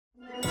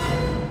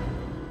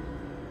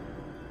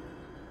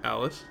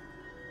Alice,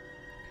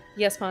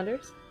 Yes,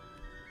 Ponders?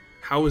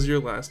 how was your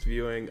last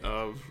viewing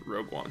of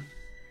Rogue One?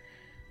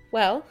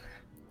 Well,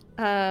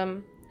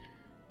 um,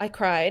 I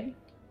cried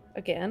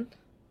again,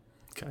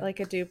 Okay. like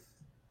I do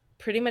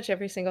pretty much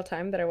every single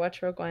time that I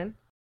watch Rogue One.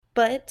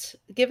 But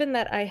given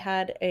that I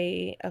had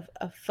a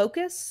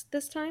focus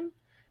this time,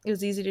 it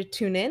was easy to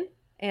tune in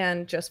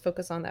and just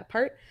focus on that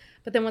part.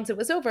 But then once it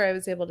was over, I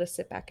was able to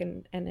sit back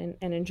and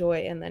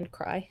enjoy and then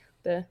cry.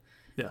 The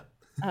Yeah.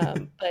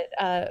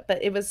 but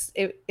it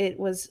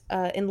was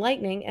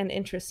enlightening and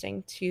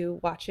interesting to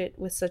watch it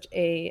with such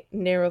a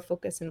narrow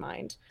focus in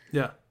mind.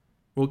 Yeah.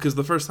 Well, because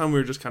the first time we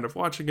were just kind of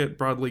watching it,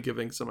 broadly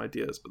giving some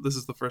ideas, but this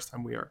is the first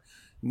time we are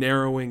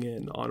narrowing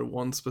in on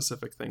one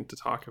specific thing to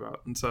talk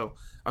about, and so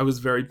I was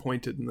very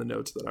pointed in the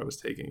notes that I was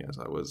taking as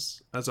I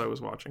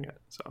was watching it.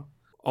 So,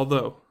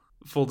 although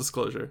full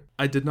disclosure,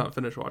 I did not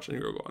finish watching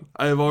Rogue One.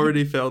 I have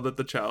already failed at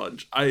the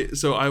challenge. I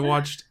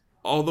watched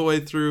all the way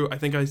through. I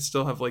think I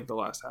still have like the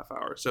last half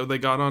hour. So they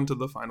got onto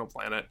the final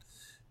planet,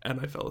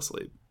 and I fell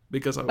asleep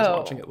because I was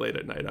watching Oh, it late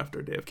at night after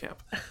a day of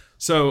camp.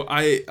 So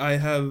I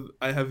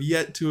have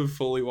yet to have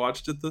fully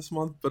watched it this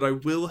month, but I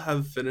will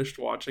have finished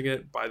watching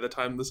it by the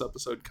time this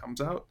episode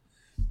comes out.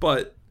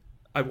 But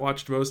I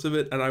watched most of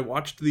it, and I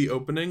watched the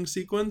opening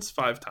sequence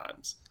 5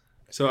 times.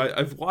 So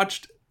I've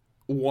watched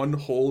one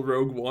whole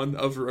Rogue One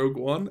of Rogue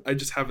One. I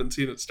just haven't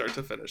seen it start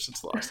to finish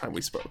since the last time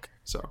we spoke.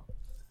 So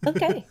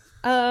okay.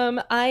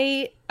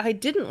 I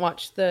didn't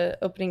watch the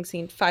opening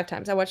scene 5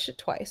 times. I watched it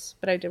twice,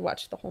 but I did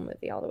watch the whole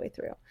movie all the way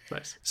through.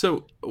 nice.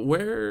 So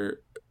where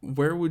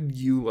would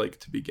you like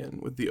to begin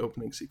with the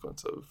opening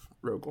sequence of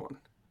Rogue One?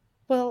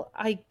 Well,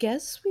 I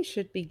guess we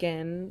should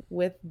begin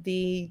with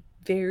the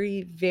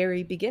very,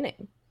 very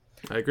beginning.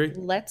 I agree.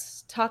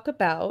 Let's talk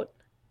about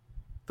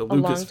The a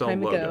long Lucasfilm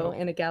time ago logo.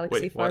 in a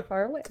galaxy Wait, far, what?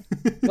 far away.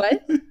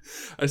 What?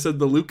 I said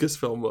the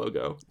Lucasfilm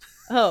logo.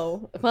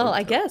 Oh, well, I'm,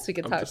 I guess we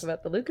could I'm talk just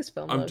about the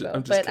Lucasfilm I'm just, logo,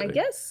 I'm just but I kidding.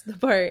 guess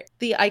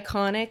the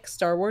iconic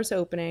Star Wars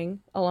opening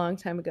a long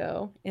time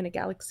ago in a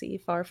galaxy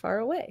far, far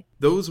away.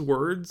 Those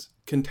words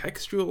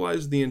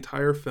contextualize the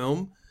entire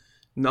film,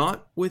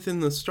 not within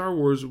the Star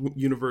Wars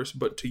universe,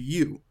 but to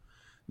you.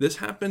 This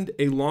happened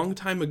a long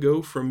time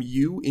ago from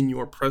you in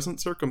your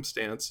present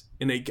circumstance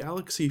in a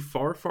galaxy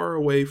far, far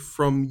away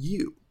from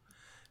you,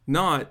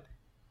 not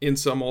in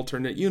some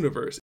alternate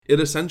universe. It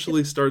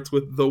essentially starts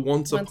with the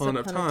once Once upon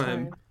a upon a time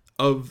time.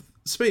 of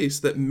space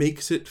that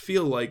makes it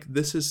feel like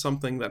this is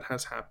something that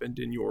has happened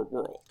in your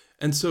world.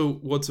 And so,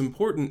 what's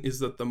important is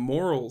that the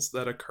morals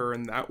that occur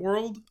in that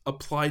world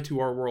apply to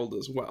our world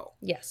as well.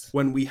 Yes.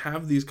 When we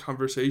have these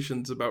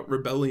conversations about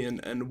rebellion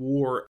and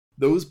war,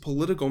 those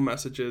political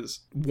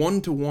messages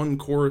one to one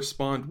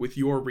correspond with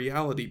your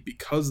reality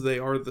because they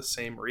are the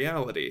same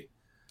reality.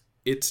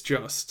 It's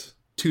just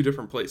two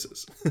different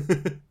places.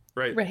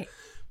 Right? Right.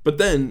 But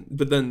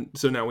then,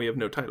 so now we have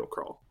no title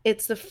crawl.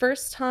 It's the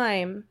first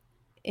time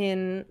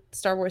in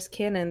Star Wars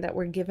canon that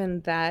we're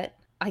given that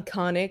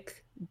iconic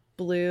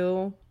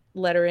blue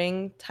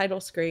lettering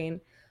title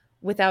screen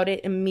without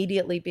it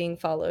immediately being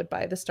followed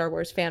by the Star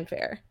Wars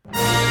fanfare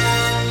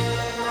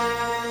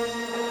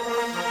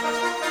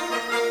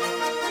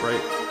Right,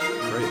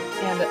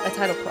 right. and a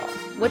title crawl.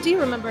 What do you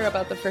remember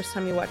about the first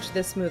time you watched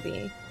this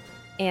movie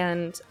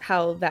and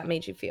how that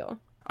made you feel?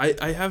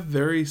 I have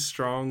very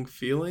strong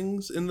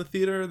feelings in the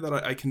theater that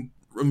I can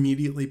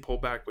immediately pull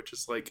back, which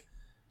is like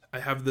I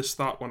have this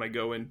thought when I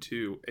go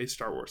into a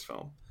Star Wars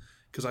film.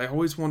 Because I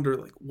always wonder,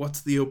 like,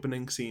 what's the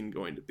opening scene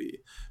going to be?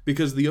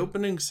 Because the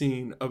opening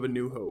scene of A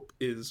New Hope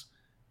is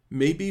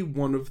maybe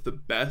one of the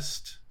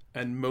best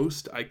and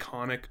most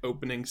iconic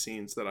opening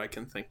scenes that I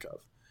can think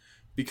of.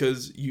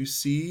 Because you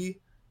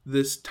see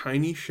this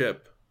tiny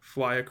ship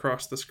fly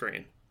across the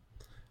screen,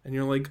 and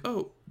you're like,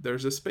 oh,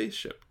 there's a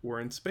spaceship. We're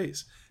in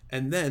space.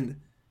 And then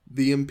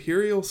the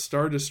Imperial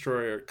Star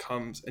Destroyer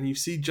comes, and you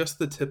see just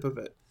the tip of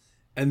it.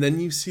 And then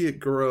you see it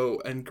grow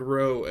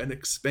and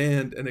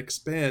expand,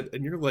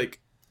 and you're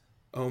like,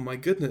 oh my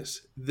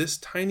goodness, this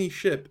tiny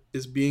ship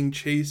is being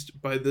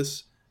chased by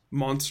this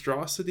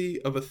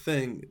monstrosity of a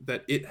thing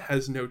that it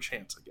has no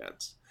chance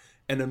against.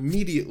 And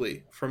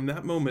immediately, from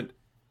that moment,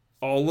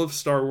 all of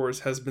Star Wars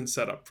has been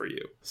set up for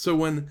you. So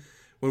when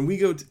we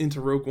go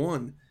into Rogue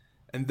One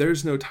and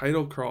there's no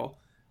title crawl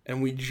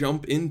and we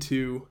jump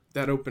into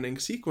that opening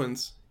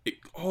sequence, it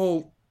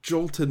all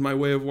jolted my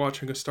way of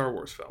watching a Star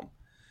Wars film.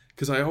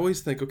 Because I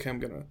always think, okay, I'm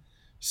going to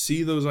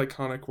see those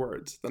iconic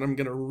words, then I'm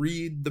going to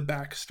read the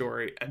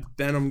backstory, and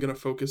then I'm going to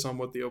focus on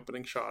what the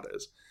opening shot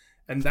is.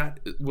 And that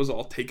was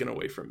all taken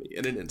away from me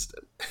in an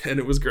instant. And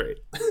it was great.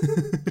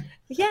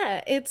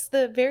 Yeah, it's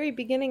the very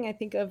beginning, I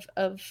think,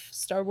 of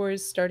Star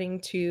Wars starting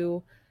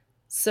to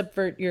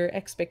subvert your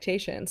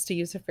expectations, to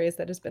use a phrase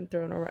that has been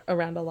thrown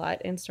around a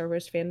lot in Star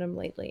Wars fandom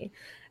lately.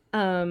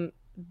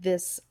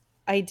 This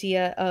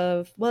idea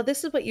of, well,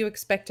 this is what you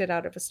expected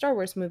out of a Star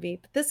Wars movie,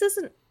 but this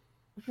isn't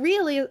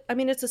really, I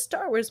mean, it's a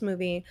Star Wars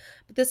movie,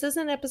 but this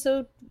isn't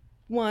episode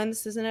 1,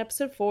 this isn't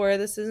episode 4,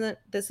 this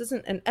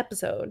isn't an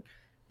episode.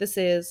 This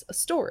is a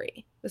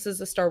story. This is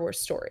a Star Wars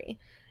story.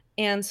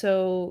 And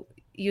so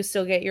you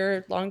still get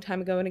your long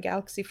time ago in a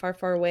galaxy far,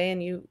 far away,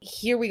 and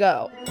here we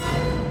go.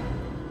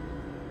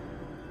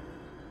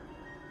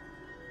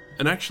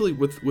 And actually,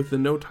 with the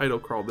no title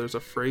crawl, there's a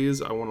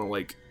phrase I want to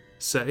like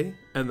say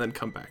and then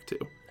come back to.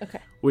 Okay.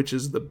 Which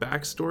is the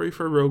backstory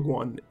for Rogue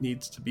One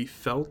needs to be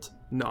felt,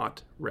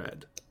 not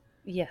read.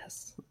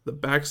 Yes. The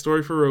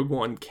backstory for Rogue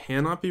One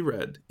cannot be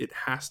read. It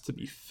has to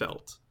be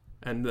felt.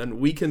 And then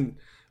we can,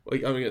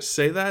 like, I'm going to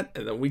say that,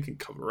 and then we can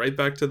come right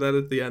back to that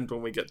at the end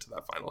when we get to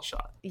that final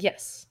shot.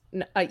 Yes.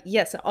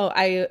 Yes. Oh,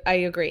 I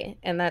agree.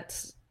 And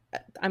that's,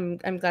 I'm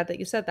glad that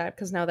you said that,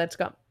 because now that's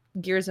got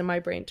gears in my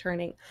brain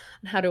turning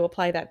on how to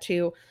apply that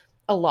to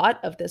a lot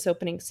of this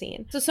opening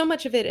scene. So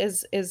much of it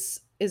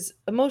is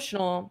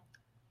emotional,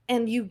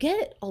 and you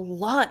get a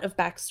lot of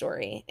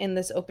backstory in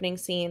this opening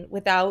scene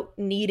without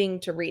needing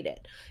to read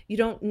it. You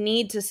don't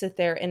need to sit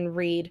there and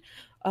read,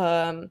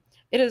 it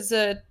is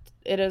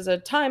a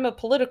time of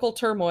political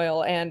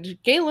turmoil, and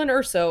Galen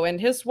Erso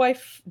and his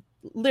wife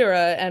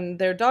Lyra and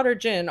their daughter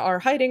Jyn are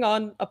hiding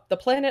on the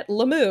planet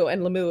Lemieux,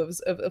 and Lemieux is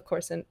of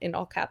course in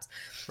all caps,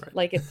 right,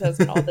 like it does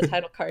in all the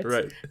title cards.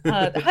 Right.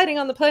 They're hiding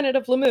on the planet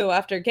of Lemieux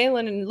after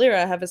Galen and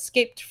Lyra have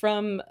escaped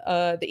from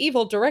the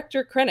evil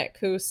director Krennic,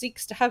 who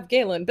seeks to have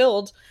Galen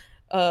build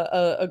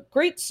a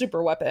great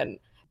super weapon.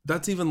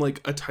 That's even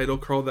like a title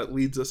crawl that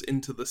leads us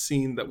into the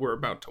scene that we're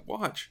about to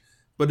watch.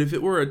 But if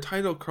it were a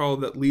title crawl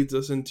that leads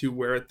us into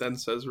where it then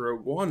says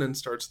Rogue One and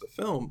starts the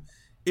film,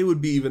 it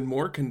would be even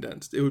more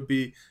condensed. It would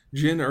be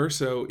Jyn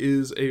Erso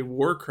is a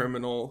war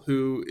criminal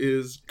who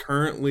is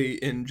currently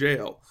in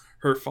jail.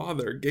 Her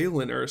father,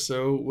 Galen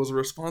Erso, was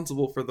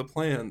responsible for the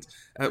plans.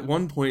 At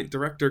one point,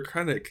 Director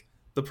Krennic,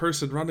 the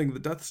person running the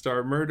Death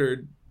Star,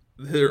 murdered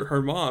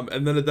her mom.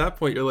 And then at that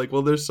point, you're like,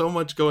 well, there's so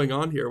much going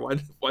on here. Why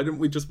didn't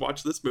we just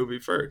watch this movie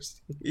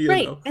first?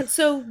 Right. Know? And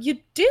so you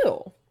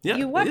do. Yeah,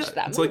 you watch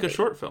that it's movie. like a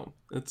short film.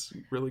 It's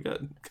really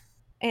good.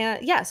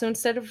 And yeah, so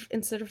instead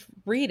of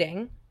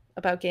reading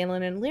about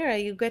Galen and Lyra,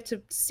 you get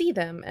to see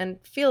them and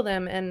feel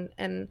them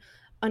and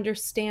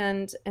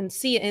understand and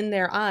see in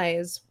their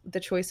eyes the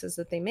choices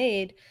that they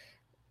made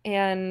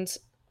and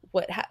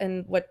what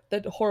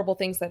the horrible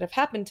things that have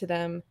happened to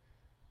them.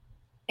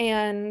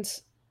 And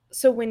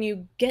so when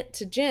you get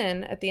to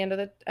Jyn at the end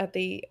of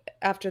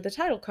after the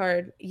title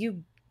card,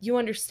 you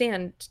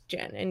understand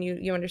Jyn and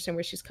you understand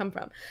where she's come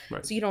from.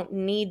 Right. So you don't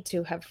need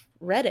to have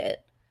read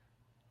it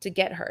to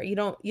get her.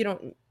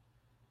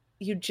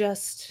 You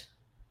just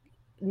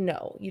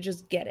know, you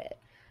just get it.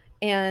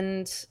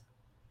 And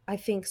I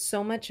think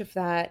so much of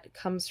that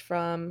comes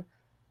from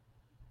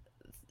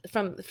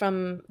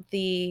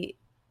the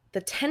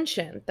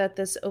tension that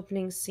this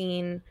opening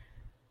scene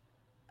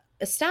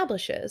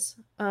establishes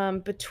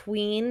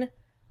between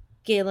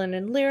Galen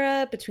and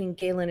Lyra, between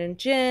Galen and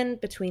Jyn,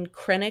 between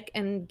Krennic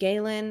and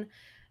Galen.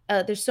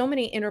 There's so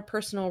many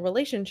interpersonal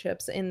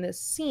relationships in this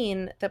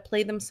scene that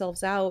play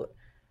themselves out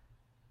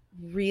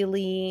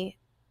really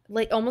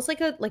like almost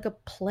like a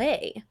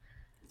play.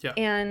 Yeah.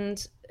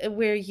 And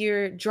where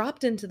you're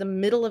dropped into the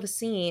middle of a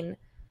scene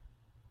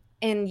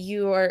and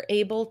you are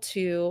able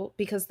to,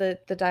 because the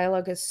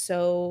dialogue is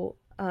so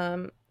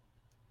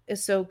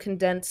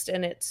condensed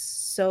and it's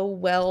so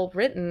well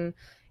written,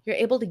 you're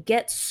able to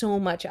get so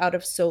much out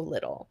of so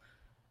little.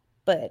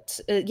 But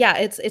yeah,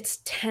 it's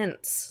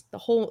tense. The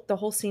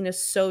whole scene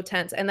is so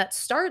tense, and that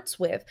starts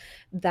with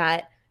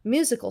that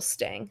musical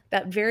sting,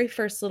 that very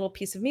first little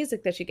piece of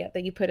music that you get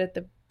that you put at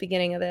the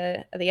beginning of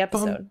the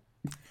episode.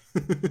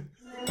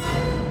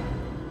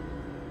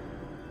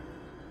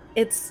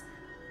 It's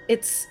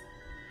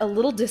a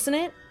little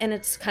dissonant and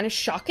it's kind of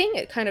shocking.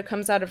 It kind of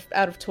comes out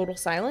of total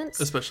silence,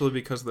 especially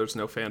because there's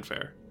no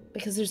fanfare.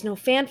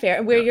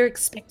 And where you're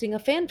expecting a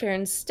fanfare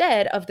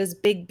instead of this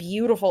big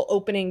beautiful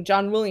opening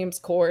John Williams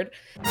chord,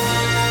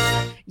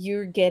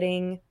 you're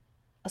getting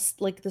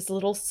like this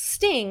little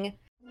sting,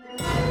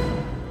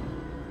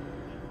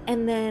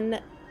 and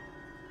then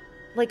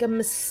like a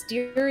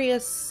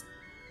mysterious,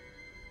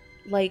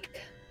 like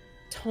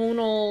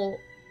tonal,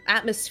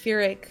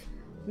 atmospheric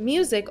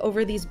music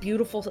over these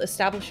beautiful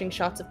establishing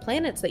shots of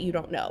planets that you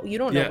don't know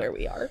where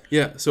we are.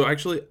 Yeah, so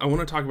actually I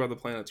want to talk about the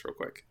planets real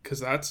quick, because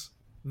that's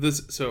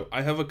this. So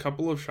I have a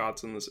couple of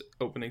shots in this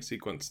opening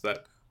sequence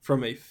that,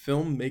 from a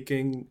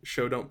filmmaking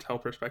show don't tell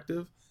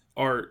perspective,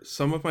 are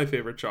some of my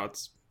favorite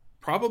shots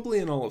probably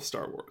in all of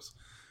Star Wars.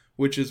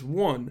 Which is,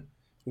 one,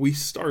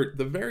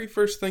 the very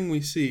first thing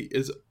we see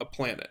is a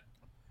planet,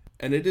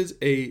 and it is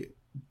a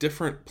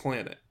different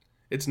planet.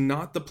 It's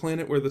not the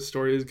planet where the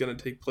story is going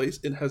to take place.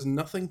 It has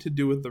nothing to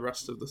do with the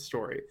rest of the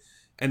story.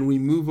 And we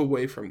move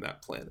away from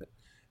that planet.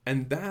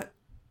 And that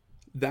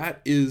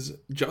is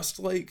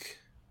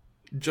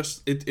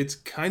it's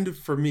kind of,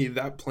 for me,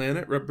 that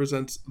planet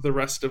represents the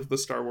rest of the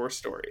Star Wars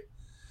story.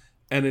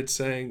 And it's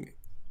saying,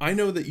 I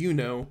know that you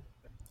know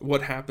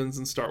what happens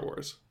in Star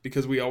Wars,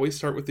 because we always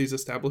start with these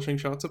establishing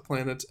shots of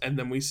planets, and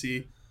then we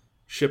see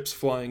ships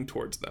flying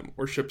towards them,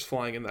 or ships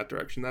flying in that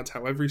direction. That's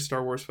how every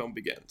Star Wars film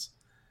begins.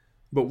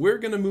 But we're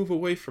going to move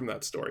away from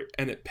that story,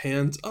 and it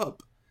pans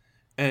up.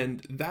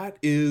 And that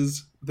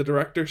is the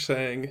director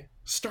saying,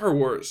 Star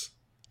Wars,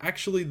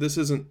 actually, this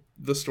isn't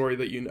the story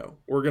that you know.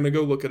 We're going to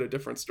go look at a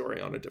different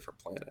story on a different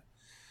planet.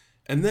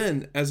 And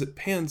then as it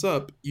pans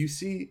up, you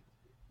see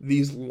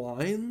these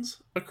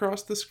lines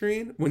across the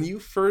screen. When you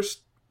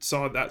first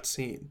saw that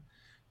scene,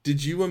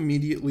 did you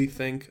immediately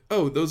think,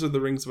 oh, those are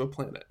the rings of a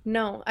planet?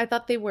 No, I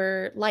thought they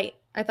were light.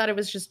 I thought it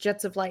was just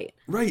jets of light.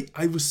 Right.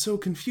 I was so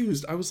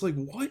confused. I was like,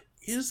 what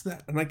is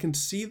that? And I can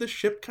see the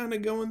ship kind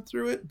of going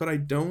through it, but I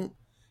don't.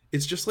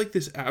 It's just like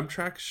this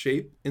abstract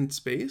shape in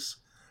space.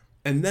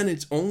 And then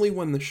it's only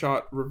when the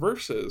shot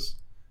reverses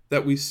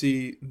that we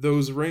see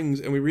those rings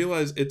and we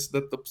realize it's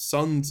that the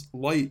sun's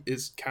light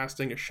is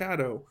casting a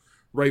shadow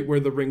right where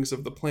the rings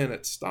of the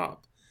planet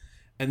stop.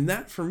 And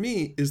that for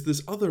me is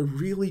this other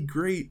really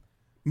great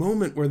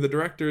moment where the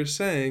director is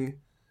saying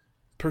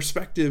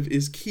perspective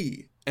is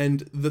key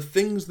and the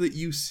things that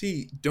you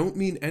see don't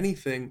mean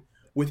anything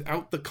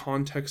without the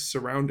context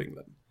surrounding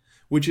them,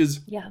 which is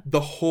Yeah. the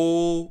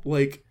whole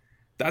like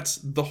that's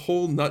the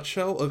whole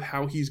nutshell of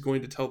how he's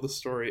going to tell the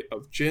story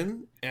of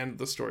Jin and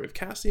the story of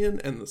Cassian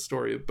and the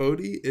story of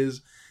Bodhi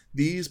is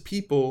these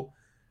people,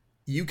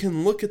 you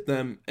can look at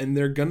them and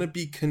they're going to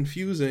be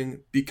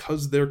confusing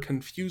because they're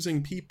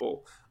confusing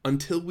people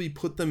until we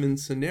put them in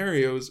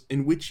scenarios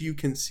in which you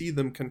can see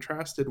them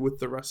contrasted with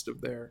the rest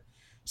of their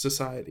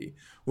society.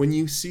 When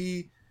you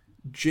see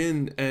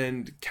Jin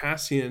and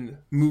Cassian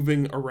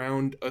moving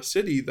around a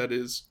city that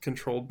is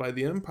controlled by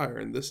the Empire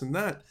and this and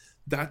that,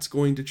 that's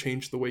going to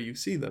change the way you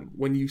see them.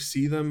 When you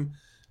see them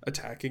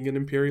attacking an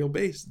Imperial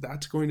base,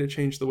 that's going to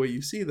change the way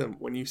you see them.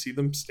 When you see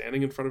them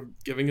standing in front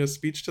of giving a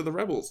speech to the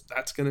rebels,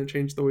 that's going to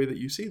change the way that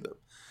you see them.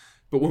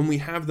 But when we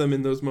have them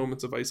in those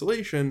moments of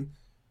isolation,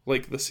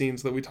 like the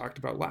scenes that we talked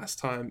about last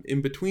time,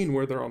 in between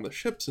where they're on the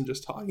ships and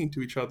just talking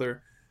to each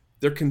other,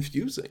 they're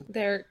confusing.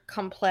 They're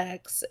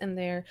complex and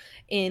they're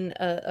in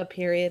a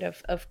period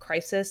of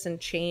crisis and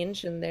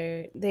change, and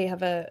they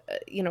have a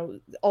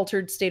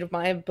altered state of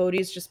mind.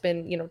 Bodhi's just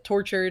been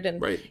tortured, and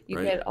Right, you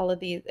right. get all of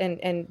these,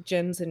 and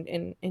Jin's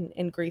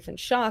in grief and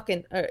shock,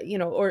 and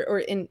or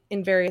in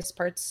various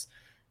parts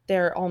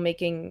they're all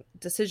making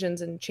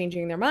decisions and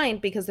changing their mind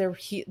because they're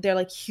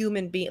like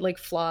like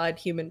flawed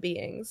human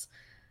beings,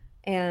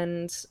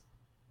 and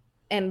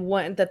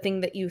the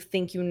thing that you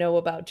think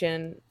about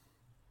Jin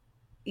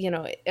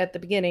at the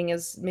beginning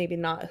is maybe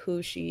not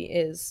who she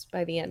is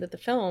by the end of the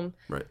film.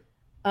 Right.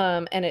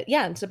 And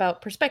it's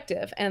about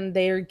perspective, and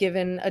they're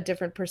given a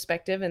different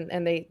perspective,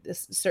 and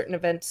certain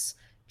events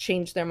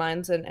change their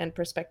minds and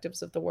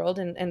perspectives of the world,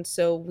 and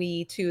so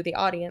we too, the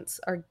audience,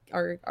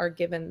 are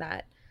given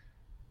that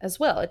as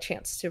well, a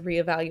chance to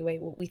reevaluate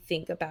what we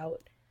think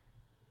about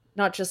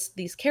not just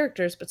these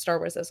characters but Star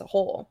Wars as a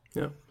whole.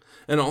 Yeah.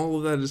 And all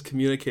of that is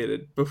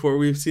communicated before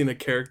we've seen a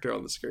character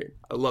on the screen.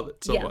 I love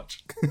it so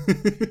much.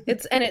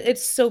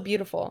 It's so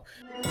beautiful.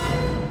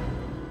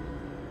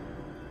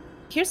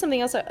 Here's something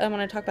else I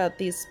want to talk about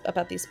these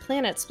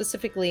planets,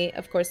 specifically,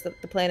 of course, the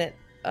planet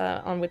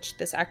on which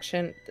the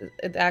action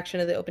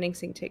of the opening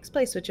scene takes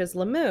place, which is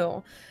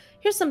Lemieux.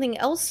 Here's something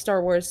else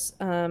Star Wars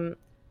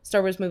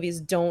movies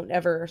don't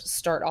ever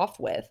start off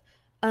with.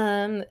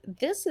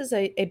 This is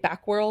a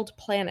backworld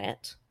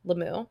planet.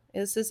 Lemieux.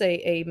 This is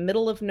a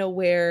middle of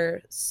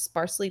nowhere,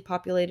 sparsely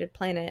populated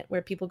planet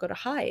where people go to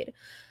hide.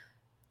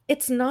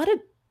 It's not a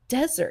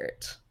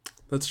desert.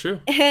 That's true.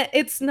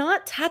 It's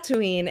not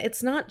Tatooine.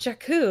 It's not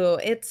Jakku.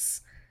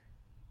 It's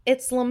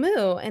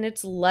Lemieux, and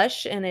it's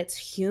lush and it's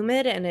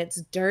humid and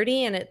it's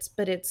dirty and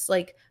it's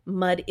like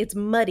mud. It's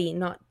muddy,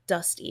 not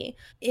dusty.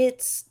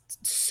 It's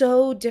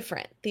so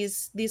different.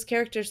 These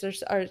characters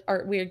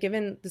are we are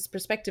given this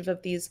perspective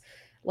of these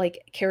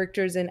like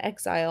characters in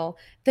exile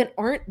that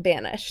aren't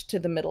banished to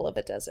the middle of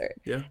a desert.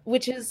 Yeah.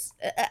 Which is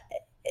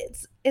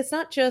it's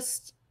not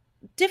just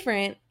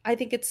different. I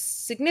think it's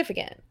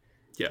significant.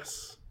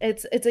 Yes.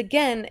 It's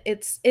again,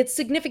 it's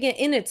significant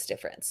in its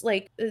difference.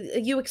 Like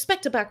you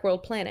expect a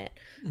backworld planet,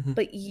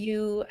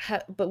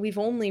 but we've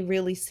only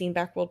really seen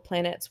backworld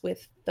planets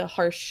with the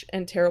harsh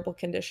and terrible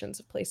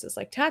conditions of places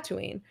like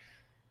Tatooine.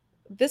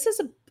 This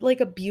is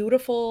a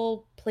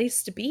beautiful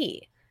place to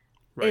be.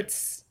 Right.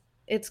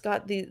 It's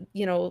got the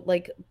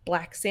like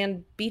black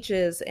sand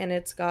beaches, and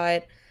it's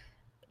got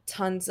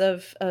tons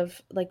of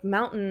like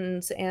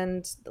mountains,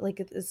 and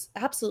like this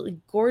absolutely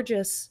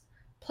gorgeous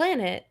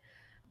planet.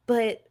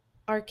 But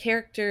our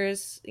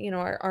characters,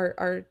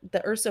 our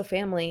the Urso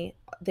family,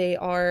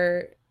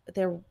 they're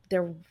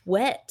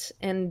wet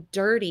and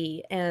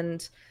dirty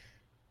and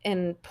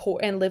poor,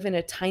 and live in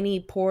a tiny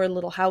poor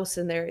little house,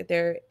 and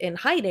they're in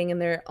hiding, and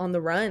they're on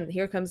the run.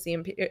 Here comes the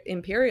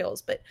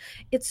Imperials. But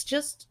it's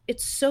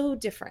so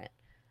different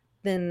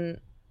than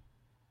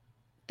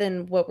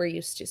what we're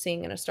used to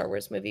seeing in a Star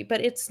Wars movie.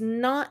 But it's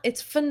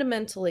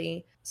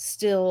fundamentally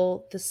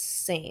still the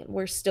same.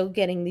 We're still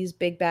getting these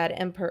big bad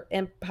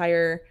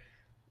empire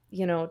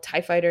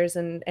TIE fighters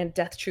and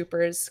death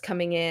troopers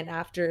coming in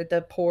after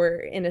the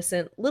poor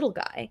innocent little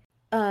guy.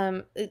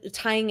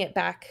 Tying it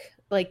back,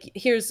 like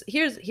here's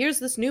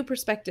this new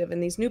perspective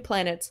and these new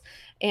planets,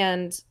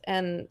 and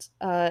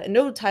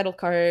no title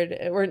card,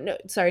 or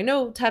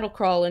no title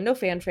crawl and no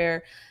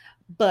fanfare,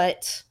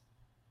 but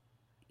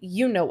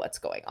you know what's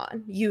going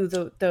on. You,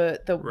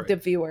 the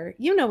Right. viewer,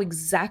 you know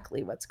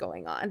exactly what's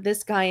going on.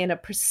 This guy in a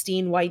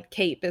pristine white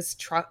cape is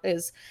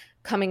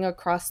coming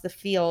across the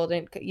field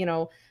and,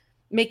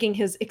 making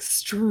his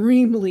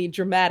extremely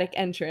dramatic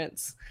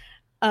entrance,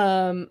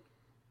 um,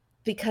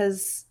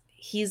 because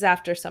he's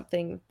after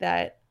something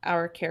that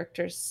our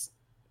characters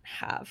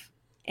have,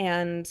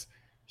 and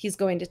he's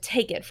going to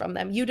take it from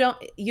them. You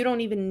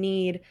don't even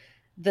need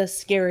the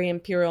scary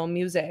imperial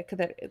music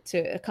that to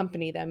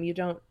accompany them.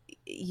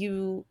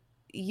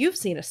 You've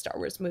seen a Star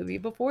Wars movie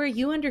before.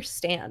 You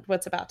understand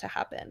what's about to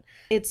happen.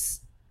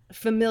 It's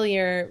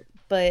familiar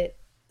but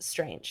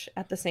strange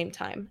at the same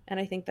time, and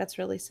I think that's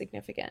really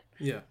significant.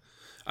 Yeah.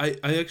 I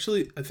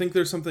think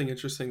there's something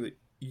interesting that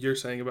you're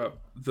saying about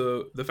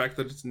the fact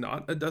that it's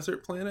not a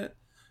desert planet.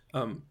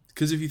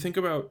 Because if you think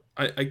about,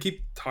 I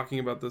keep talking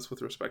about this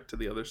with respect to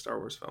the other Star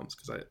Wars films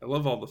because I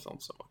love all the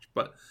films so much.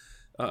 But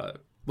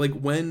like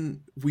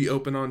when we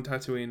open on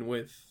Tatooine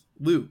with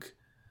Luke,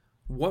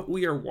 what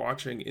we are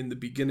watching in the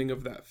beginning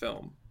of that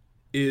film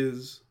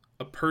is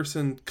a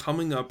person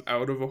coming up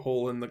out of a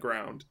hole in the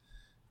ground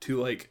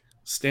to like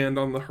stand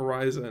on the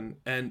horizon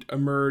and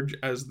emerge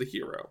as the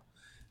hero.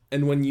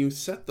 And when you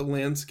set the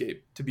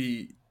landscape to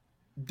be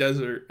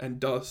desert and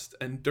dust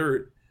and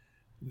dirt,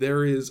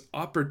 there is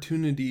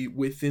opportunity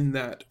within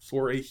that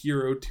for a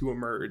hero to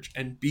emerge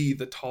and be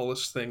the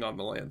tallest thing on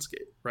the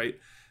landscape, right?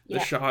 The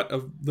Yeah, shot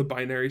of the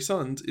binary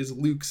suns is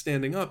Luke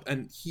standing up,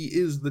 and he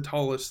is the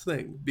tallest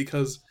thing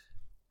because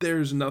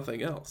there's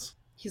nothing else,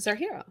 he's our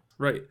hero.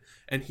 right?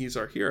 And he's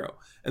our hero.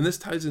 And this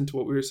ties into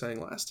what we were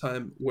saying last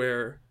time,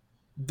 where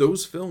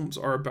those films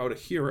are about a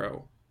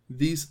hero.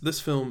 This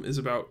film is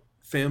about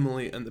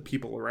family and the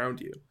people around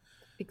you.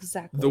 The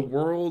Exactly.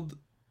 world.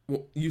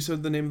 Well, you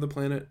said the name of the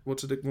planet.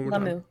 What's it one more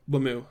time? Lamu.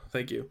 Lamu.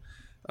 Thank you.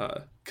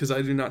 Because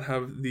I do not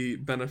have the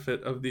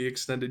benefit of the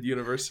extended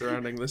universe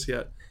surrounding this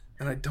yet,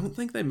 and I don't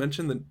think they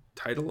mentioned the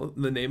title,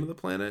 the name of the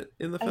planet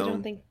in the I don't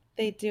film. think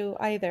they do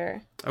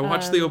either. I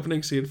watched the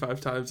opening scene 5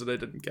 times and I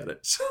didn't get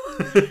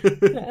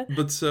it.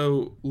 But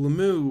so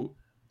Lamu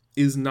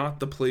is not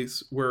the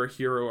place where a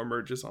hero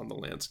emerges on the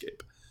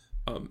landscape,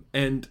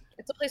 and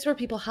It's a place where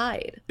people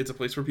hide. it's a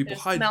place where people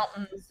There's hide.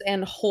 mountains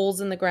and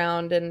holes in the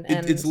ground, and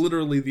It's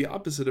literally the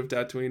opposite of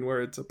Tatooine,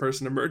 where it's a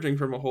person emerging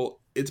from a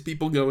hole. It's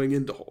people going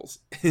into holes.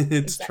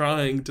 It's exactly.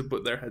 trying to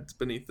put their heads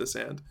beneath the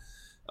sand.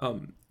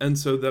 And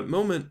so that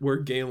moment where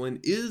Galen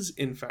is,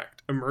 in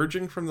fact,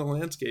 emerging from the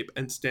landscape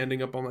and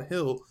standing up on the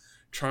hill,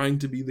 trying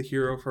to be the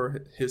hero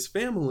for his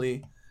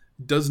family,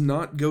 does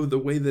not go the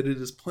way that it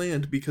is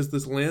planned because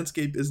this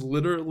landscape is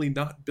literally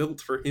not built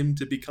for him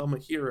to become a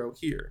hero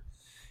here.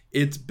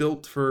 It's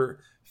built for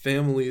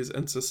families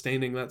and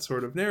sustaining that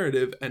sort of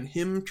narrative, and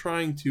him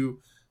trying to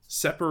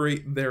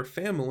separate their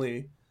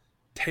family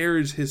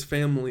tears his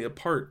family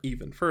apart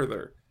even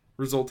further,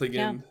 resulting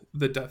Yeah. in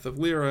the death of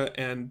Lyra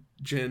and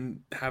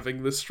Jin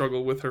having this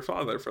struggle with her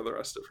father for the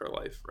rest of her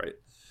life, right?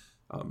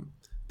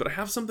 But I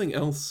have something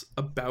else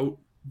about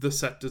the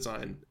set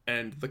design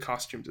and the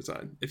costume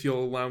design, if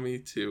you'll allow me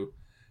to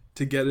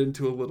get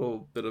into a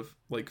little bit of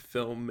like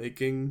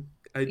filmmaking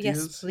Yes,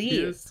 ideas here.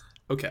 please.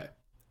 Okay,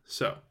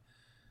 so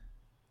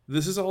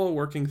this is all a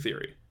working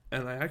theory,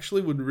 and I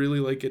actually would really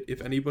like it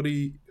if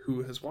anybody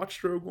who has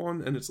watched Rogue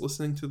One and is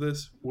listening to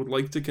this would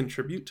like to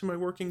contribute to my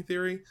working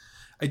theory.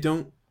 I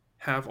don't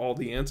have all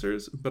the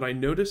answers, but I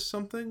noticed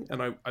something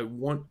and I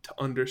want to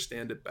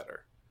understand it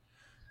better,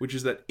 which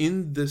is that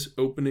in this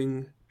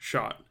opening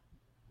shot,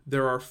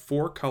 there are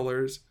 4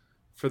 colors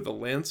for the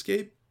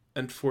landscape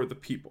and for the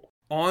people.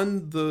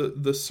 On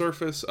the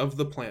surface of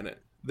the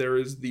planet, there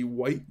is the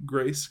white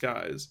gray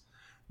skies,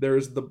 there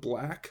is the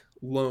black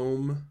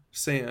loam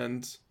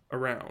sands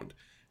around,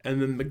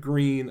 and then the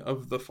green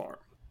of the farm.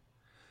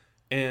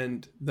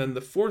 And then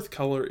the 4th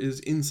color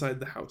is inside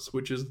the house,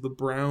 which is the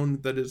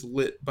brown that is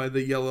lit by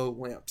the yellow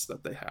lamps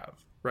that they have,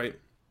 right?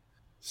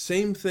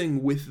 Same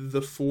thing with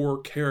the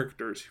 4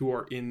 characters who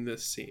are in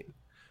this scene.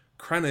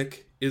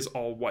 Krennic is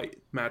all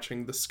white,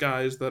 matching the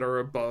skies that are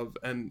above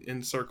and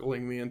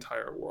encircling the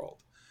entire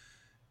world.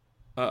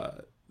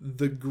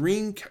 The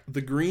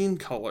green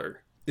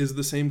color is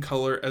the same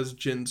color as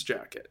Jin's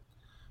jacket.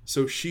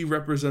 So she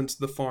represents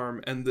the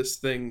farm and this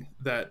thing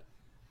that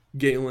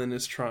Galen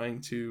is trying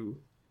to.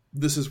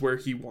 This is where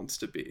he wants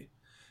to be.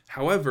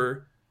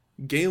 However,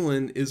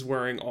 Galen is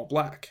wearing all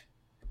black,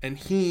 and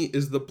he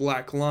is the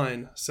black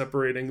line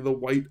separating the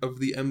white of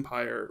the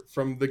Empire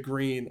from the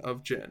green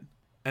of Jin.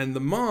 And the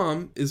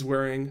mom is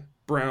wearing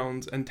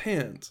browns and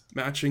tans,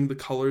 matching the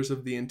colors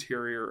of the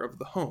interior of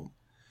the home.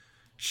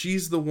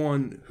 She's the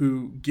one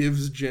who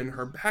gives Jin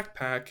her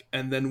backpack,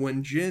 and then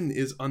when Jin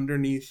is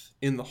underneath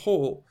in the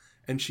hole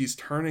and she's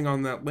turning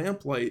on that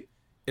lamplight,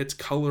 it's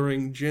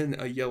coloring Jin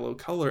a yellow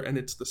color, and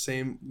it's the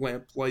same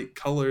lamplight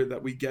color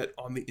that we get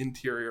on the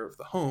interior of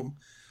the home.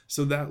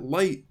 So that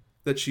light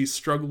that she's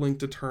struggling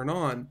to turn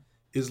on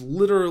is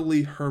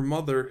literally her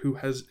mother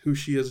who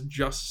she has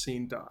just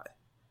seen die.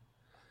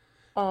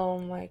 Oh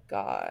my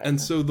And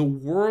god. so the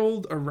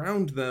world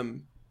around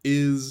them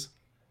is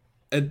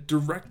a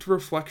direct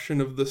reflection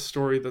of the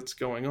story that's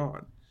going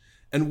on.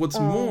 And what's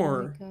Oh my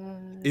more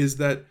god. is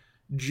that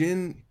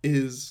Jin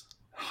is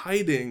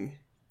hiding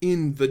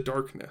in the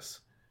darkness.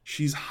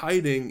 She's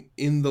hiding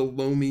in the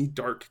loamy,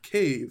 dark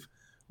cave,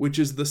 which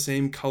is the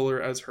same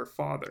color as her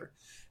father.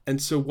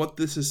 And so, what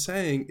this is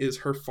saying is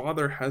her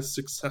father has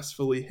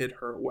successfully hid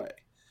her away.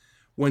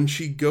 When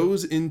she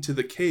goes into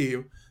the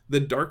cave, the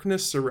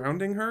darkness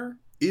surrounding her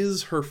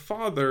is her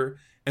father,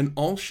 and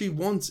all she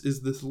wants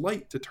is this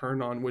light to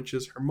turn on, which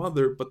is her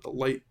mother, but the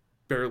light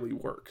barely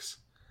works.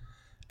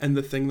 And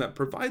the thing that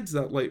provides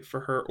that light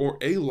for her, or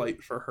a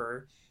light for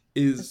her, I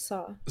is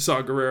saw.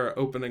 Saw Gerrera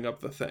opening up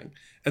the thing.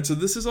 And so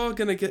this is all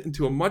going to get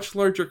into a much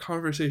larger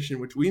conversation,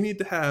 which we need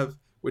to have,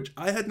 which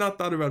I had not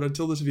thought about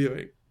until this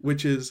viewing,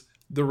 which is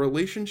the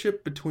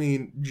relationship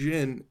between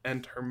Jin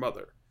and her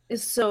mother.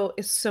 Is so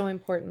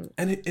important.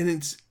 And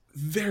it's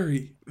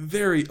very,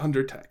 very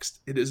undertext.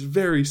 It is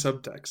very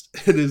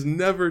subtext. It is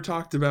never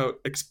talked about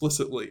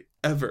explicitly,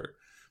 ever.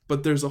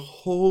 But there's a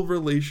whole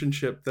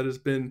relationship that has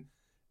been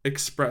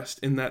expressed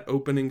in that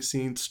opening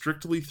scene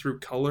strictly through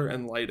color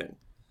and lighting.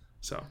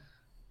 So,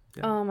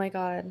 yeah. Oh my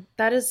god.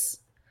 That is,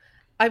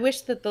 I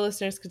wish that the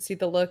listeners could see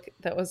the look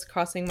that was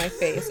crossing my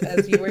face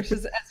as you were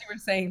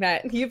saying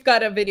that. You've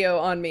got a video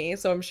on me,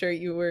 so I'm sure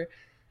you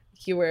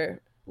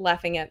were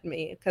laughing at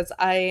me because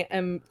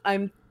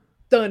I'm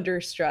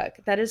thunderstruck.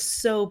 That is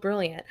so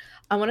brilliant.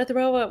 I want to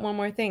throw out one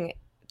more thing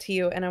to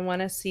you, and I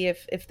want to see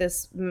if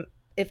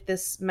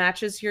this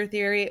matches your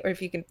theory, or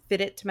if you can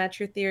fit it to match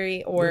your theory,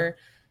 Yeah. or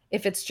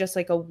if it's just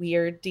like a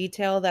weird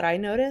detail that I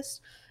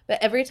noticed.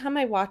 But every time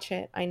I watch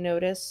it, I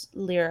notice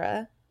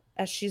Lyra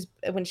as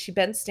when she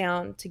bends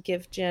down to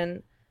give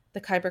Jin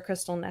the Kyber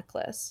crystal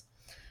necklace.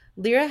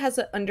 Lyra has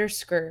an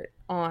underskirt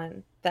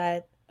on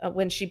that,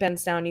 when she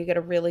bends down, you get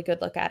a really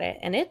good look at it,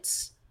 and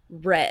it's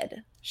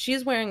red.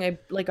 She's wearing a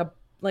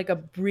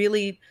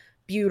really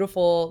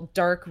beautiful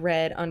dark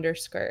red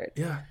underskirt,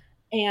 Yeah.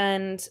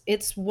 and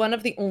it's one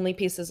of the only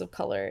pieces of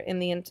color in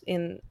the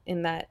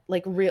in that,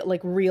 like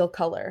real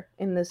color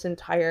in this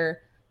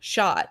entire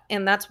shot,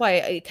 and that's why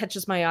it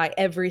catches my eye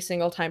every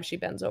single time she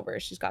bends over.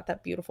 She's got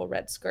that beautiful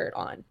red skirt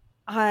on.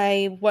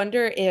 I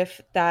wonder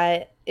if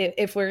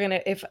we're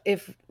gonna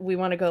if we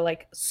want to go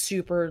like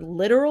super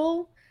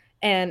literal,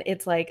 and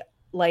it's like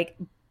like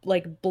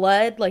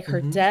blood, like her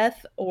Mm-hmm.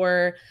 death,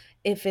 or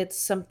if it's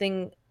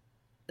something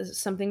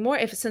more.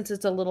 If, since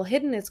it's a little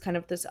hidden, it's kind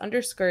of this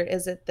underskirt.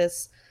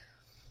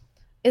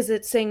 Is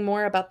it saying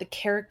more about the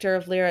character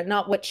of Lyra,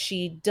 not what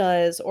she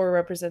does or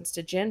represents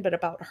to Jin, but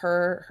about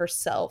her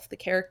herself, the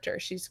character?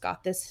 She's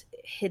got this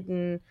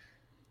hidden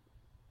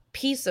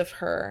piece of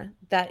her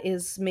that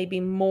is maybe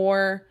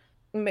more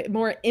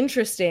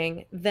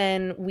interesting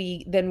than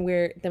we're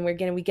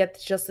getting. We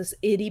get just this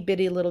itty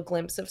bitty little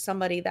glimpse of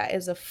somebody that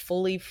is a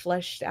fully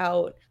fleshed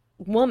out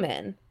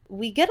woman.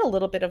 We get a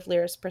little bit of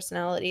Lyra's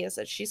personality, is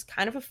that she's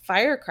kind of a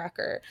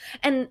firecracker,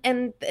 and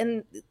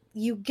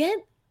you get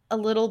a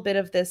little bit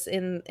of this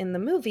in the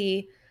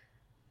movie.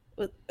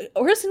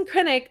 Orson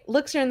Krennic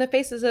looks her in the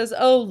face and says,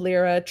 "Oh,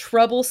 Lyra,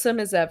 troublesome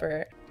as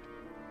ever."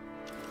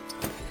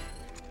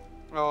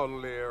 Oh,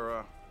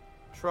 Lyra,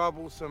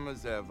 troublesome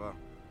as ever.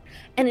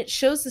 And it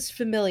shows this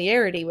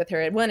familiarity with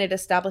her. One, it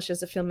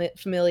establishes a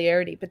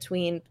familiarity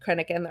between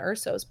Krennic and the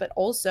Ursos, but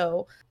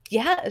also,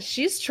 yeah,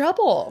 she's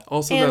trouble.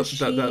 Also, And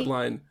that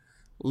line,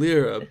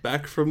 Lyra,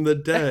 back from the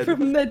dead.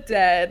 from the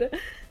dead.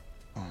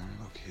 Oh,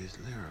 look, here's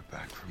Lyra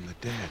back from the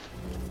dead.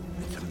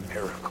 It's a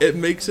miracle. It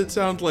makes it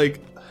sound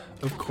like,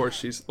 of course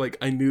she's like,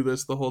 I knew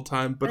this the whole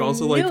time, but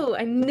also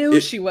I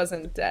knew she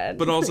wasn't dead.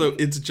 But also,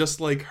 it's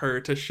just like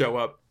her to show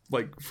up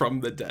like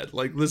from the dead.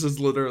 Like, this is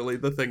literally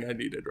the thing I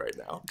needed right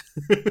now.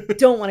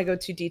 Don't want to go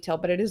too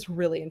detailed, but it is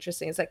really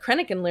interesting. It's like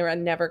Krennic and Lyra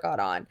never got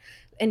on,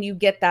 and you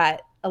get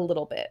that a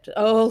little bit.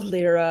 Oh,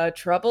 Lyra,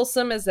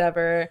 troublesome as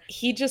ever.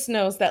 He just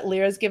knows that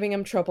Lyra's giving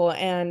him trouble,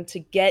 and to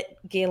get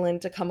Galen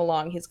to come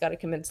along, he's got to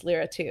convince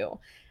Lyra too.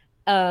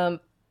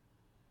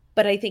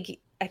 But I think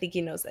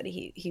he knows that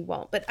he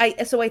won't. But I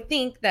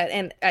think that,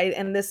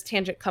 and this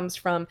tangent comes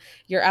from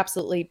your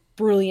absolutely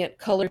brilliant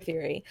color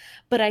theory,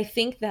 but I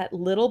think that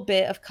little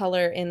bit of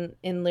color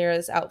in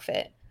Lyra's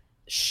outfit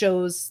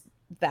shows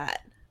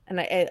that, and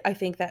I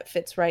think that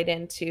fits right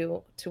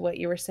into what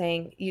you were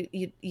saying.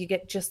 You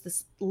get just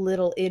this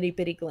little itty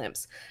bitty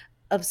glimpse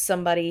of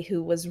somebody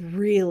who was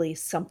really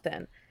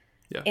something,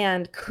 Yeah.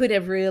 and could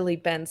have really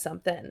been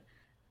something,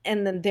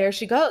 and then there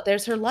she goes.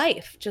 There's her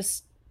life,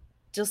 just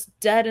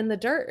dead in the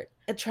dirt,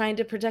 trying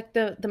to protect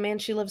the man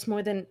she loves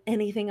more than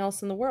anything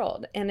else in the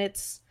world. And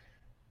it's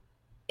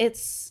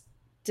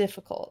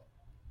difficult,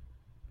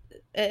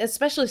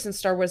 especially since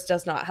Star Wars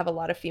does not have a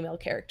lot of female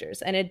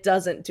characters, and it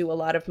doesn't do a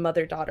lot of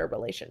mother-daughter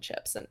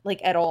relationships, and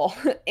like at all.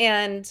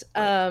 And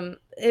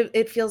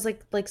it feels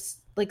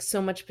like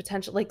so much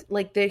potential,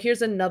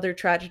 here's another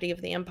tragedy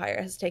of the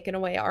Empire has taken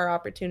away our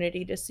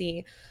opportunity to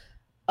see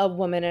a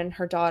woman and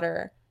her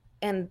daughter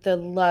and the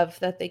love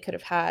that they could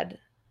have had,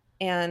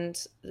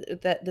 and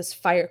that this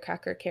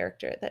firecracker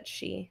character that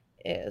she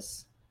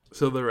is.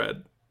 So the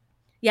red.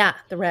 Yeah,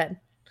 the red.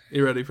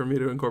 You ready for me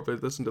to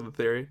incorporate this into the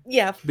theory?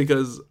 Yeah.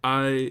 Because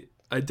I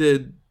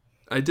did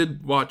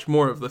watch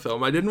more of the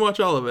film. I didn't watch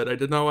all of it. I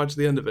did not watch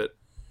the end of it.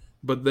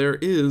 But there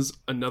is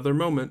another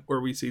moment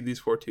where we see these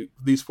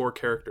four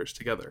characters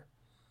together.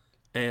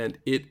 And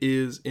it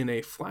is in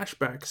a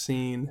flashback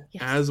scene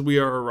as we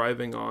are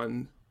arriving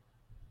on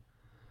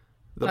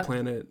the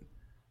planet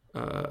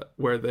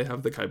where they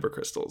have the Kyber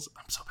crystals.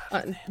 I'm so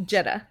bad at names.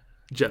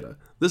 Jedha.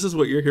 This is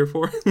what you're here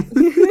for?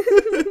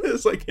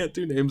 I can't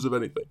do names of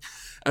anything.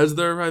 As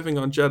they're arriving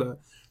on Jedha,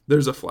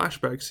 there's a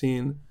flashback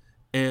scene,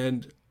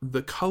 and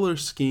the color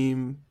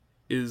scheme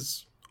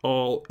is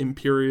all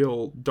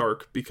Imperial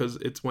dark because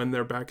it's when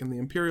they're back in the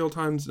Imperial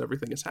times and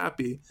everything is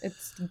happy.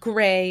 It's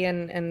gray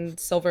and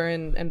silver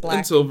and black.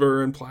 And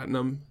silver and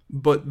platinum.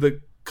 But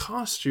the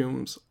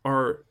costumes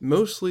are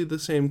mostly the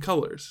same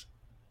colors.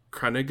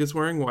 Krennic is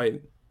wearing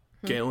white.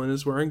 Galen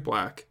is wearing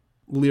black.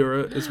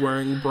 Lyra is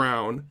wearing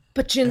brown.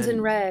 But Jin's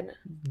in red.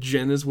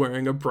 Jin is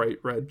wearing a bright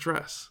red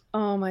dress.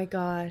 Oh my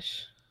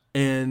gosh.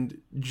 And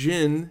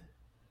Jin,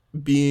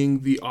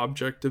 being the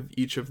object of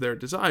each of their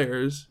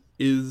desires,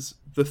 is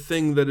the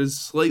thing that is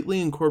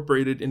slightly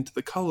incorporated into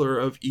the color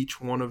of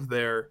each one of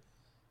their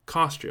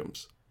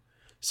costumes.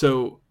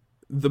 So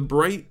the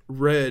bright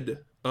red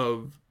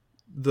of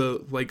the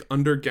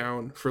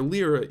undergown for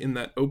Lyra in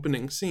that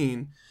opening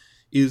scene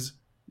is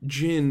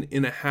Jin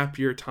in a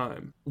happier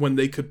time when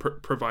they could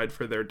provide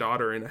for their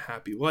daughter in a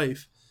happy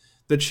life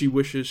that she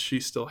wishes she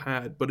still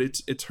had, but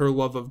it's her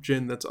love of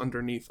Jin that's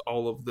underneath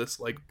all of this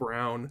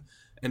brown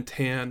and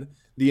tan.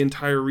 The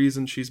entire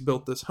reason she's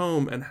built this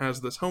home and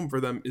has this home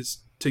for them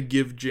is to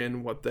give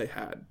Jin what they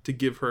had, to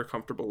give her a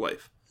comfortable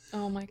life.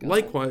 Oh my god.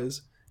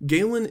 Likewise,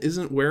 Galen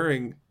isn't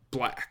wearing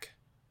black.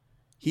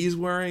 He's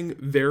wearing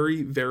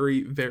very,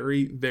 very,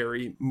 very,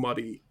 very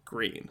muddy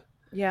green.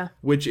 Yeah.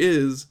 Which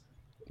is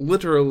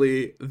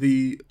literally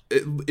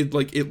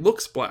it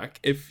looks black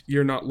if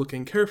you're not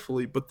looking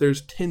carefully, but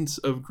there's tints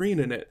of green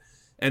in it,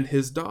 and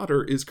his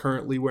daughter is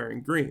currently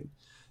wearing green.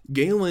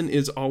 Galen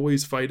is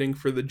always fighting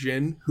for the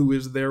Jin who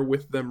is there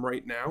with them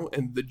right now,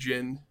 and the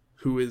Jin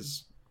who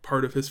is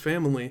part of his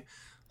family.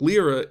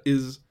 Lyra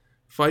is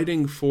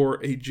fighting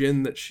for a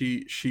Jin that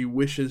she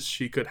wishes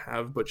she could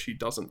have, but she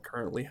doesn't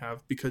currently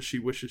have because she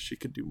wishes she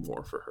could do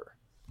more for her.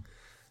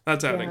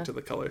 That's adding to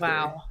the color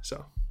theory.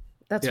 So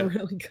that's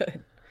really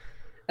good.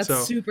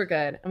 That's super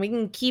good. And we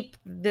can keep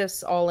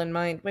this all in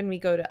mind when we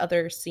go to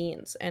other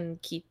scenes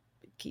and keep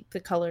the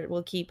color.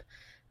 We'll keep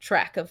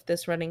track of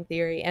this running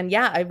theory. And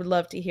yeah, I would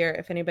love to hear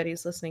if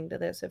anybody's listening to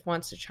this, if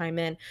wants to chime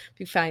in, if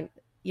you find,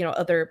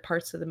 other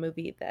parts of the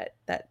movie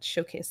that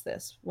showcase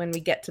this. When we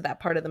get to that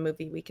part of the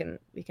movie, we can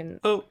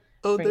Oh,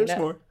 there's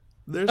more.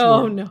 There's more.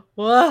 Oh no.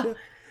 Yeah.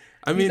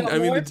 I mean,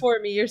 more for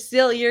me.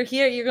 You're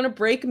here. You're going to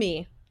break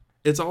me.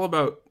 It's all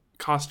about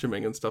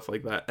costuming and stuff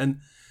like that. And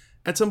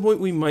at some point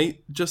we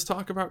might just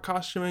talk about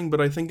costuming, but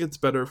I think it's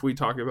better if we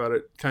talk about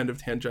it kind of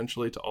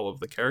tangentially to all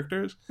of the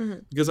characters.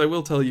 Mm-hmm. Because I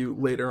will tell you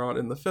later on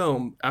in the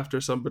film, after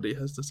somebody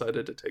has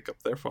decided to take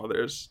up their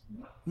father's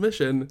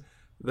mission,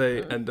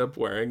 they end up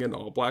wearing an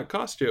all-black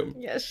costume.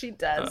 Yes, she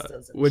does,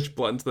 doesn't which she?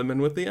 blends them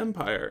in with the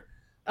Empire.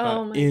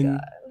 Oh my in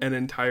god. An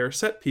entire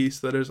set piece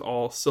that is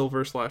all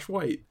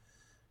silver/white,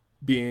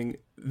 being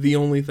the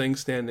only thing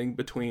standing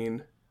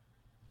between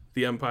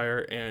the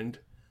Empire and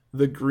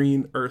the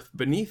green earth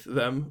beneath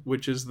them,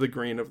 which is the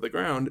green of the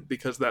ground,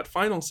 because that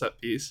final set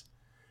piece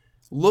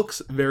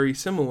looks very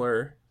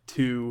similar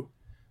to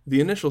the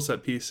initial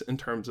set piece in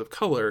terms of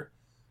color,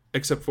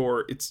 except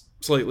for it's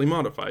slightly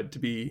modified to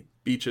be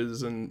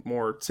beaches and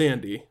more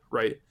sandy,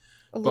 right?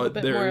 A little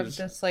bit more of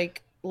this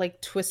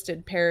like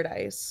twisted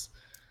paradise.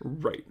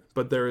 Right.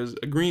 But there is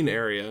a green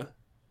area,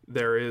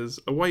 there is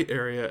a white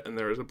area, and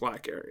there is a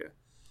black area.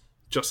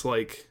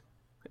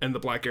 And the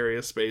black area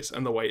is space,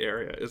 and the white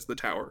area is the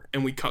tower.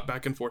 And we cut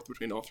back and forth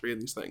between all three of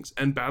these things.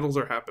 And battles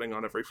are happening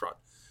on every front.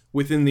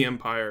 Within the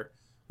Empire,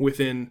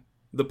 within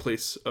the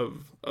place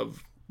of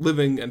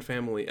living and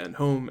family and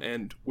home,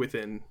 and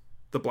within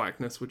the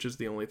blackness, which is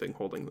the only thing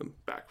holding them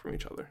back from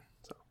each other.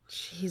 So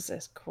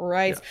Jesus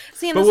Christ. Yeah.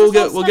 See, but we'll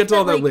get to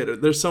all that later.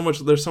 There's so much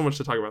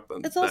to talk about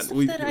then.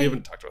 We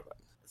haven't talked about that.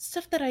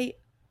 Stuff that I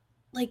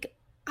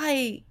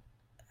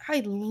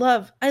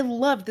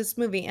love this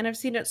movie, and I've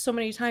seen it so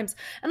many times.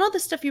 And all the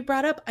stuff you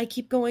brought up, I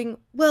keep going,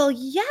 well,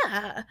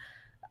 yeah.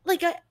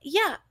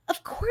 Yeah,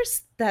 of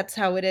course that's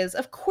how it is.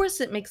 Of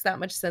course it makes that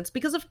much sense,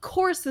 because of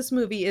course this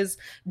movie is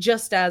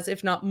just as,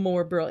 if not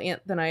more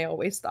brilliant than I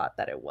always thought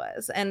that it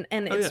was. And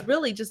it's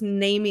really just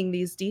naming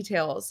these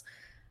details,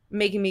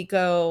 making me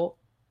go,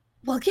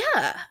 well,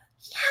 yeah.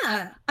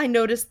 I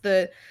noticed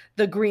the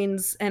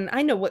greens, and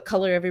I know what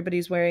color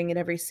everybody's wearing in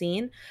every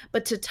scene,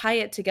 but to tie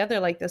it together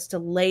like this, to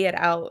lay it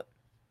out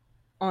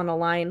on a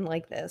line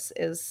like this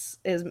is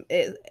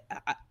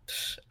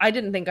I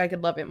didn't think I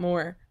could love it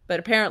more, but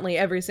apparently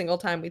every single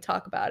time we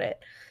talk about it,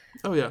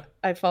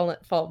 I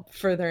fall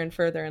further and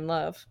further in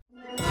love.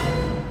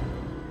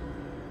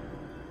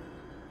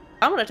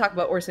 I want to talk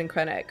about Orson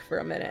Krennic for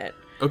a minute.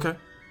 Okay,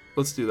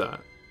 let's do that.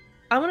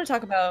 I want to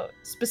talk about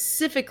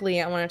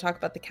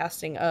the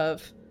casting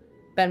of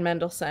Ben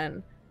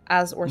Mendelsohn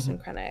as Orson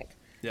Krennic.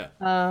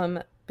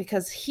 Yeah.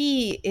 Because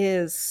he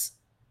is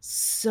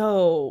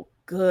so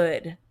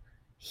good.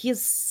 He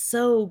is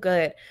so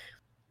good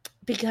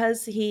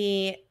because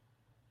he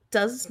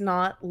does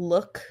not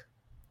look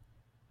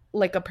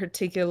like a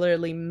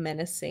particularly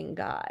menacing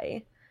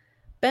guy.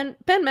 Ben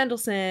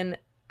Mendelsohn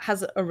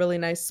has a really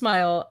nice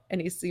smile, and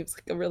he seems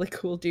like a really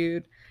cool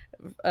dude.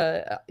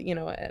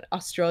 An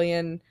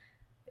Australian.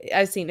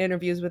 I've seen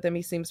interviews with him.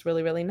 He seems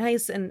really, really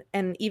nice. And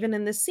even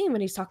in this scene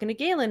when he's talking to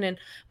Galen, and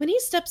when he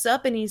steps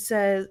up and he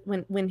says,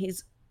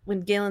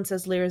 when Galen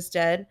says Lyra's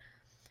dead, and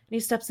he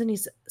steps in,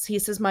 he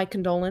says, "My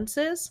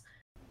condolences."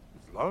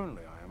 It's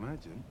lonely, I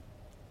imagine.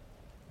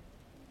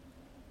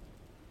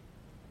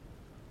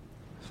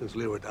 Says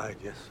Lyra died,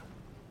 yes.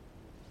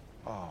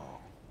 Oh.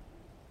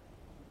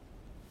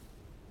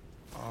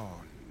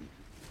 Oh.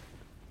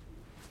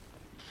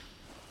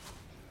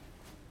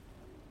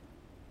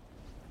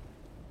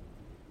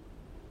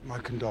 My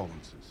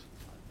condolences.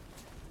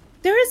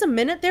 There is a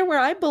minute there where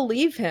I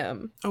believe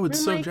him. Oh,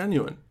 it's so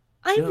genuine.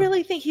 I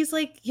really think he's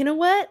like, you know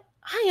what?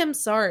 I am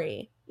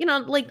sorry.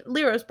 Like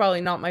Lyra's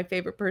probably not my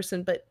favorite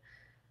person, but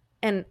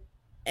and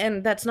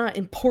that's not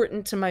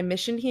important to my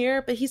mission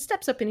here, but he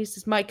steps up and he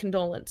says, "My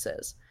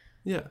condolences."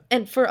 Yeah.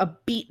 And for a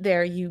beat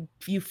there, you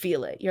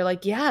feel it. You're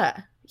like,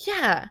 yeah.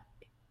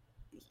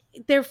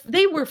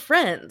 They were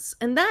friends,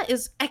 and that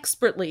is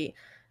expertly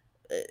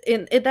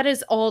that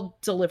is all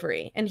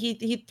delivery. And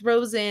he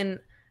throws in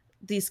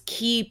these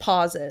key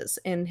pauses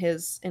in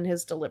his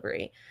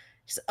delivery.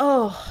 He's,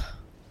 oh,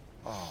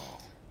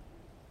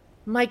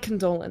 my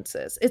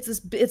condolences. It's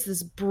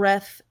this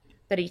breath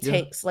that he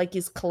takes, like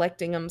he's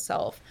collecting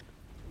himself.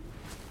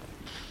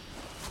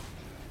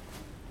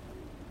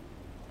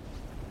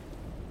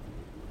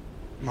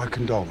 My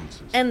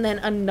condolences. And then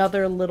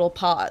another little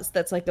pause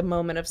that's like a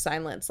moment of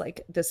silence.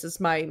 Like, this is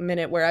my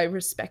minute where I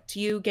respect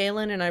you,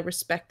 Galen, and I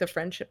respect the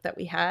friendship that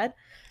we had.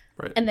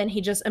 Right. And then he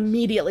just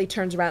immediately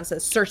turns around and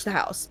says, "Search the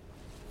house."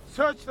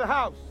 Search the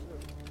house.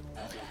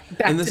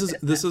 And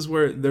this is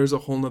where there's a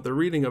whole nother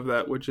reading of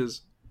that, which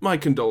is, "My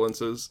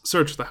condolences,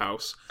 search the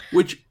house,"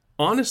 which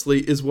honestly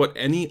is what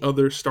any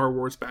other Star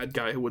Wars bad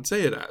guy would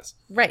say it as.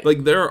 Right.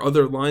 Like, there are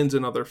other lines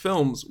in other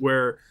films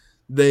where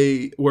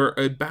a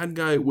bad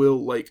guy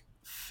will like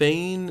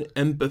feign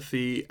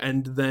empathy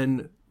and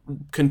then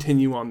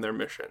continue on their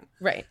mission.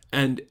 Right.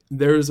 And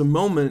there is a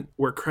moment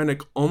where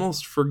Krennic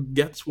almost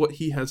forgets what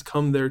he has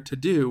come there to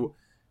do,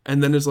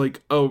 and then is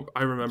like, "Oh,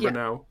 I remember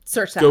now.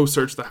 Go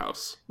search the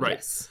house." Right.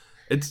 Yes.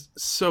 It's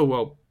so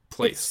well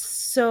placed.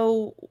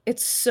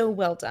 It's so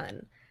well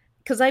done,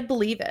 because I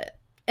believe it,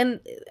 and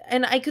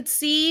I could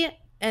see,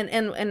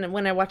 and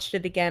when I watched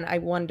it again, I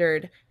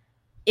wondered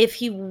if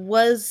he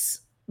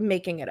was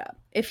making it up,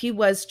 if he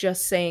was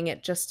just saying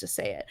it just to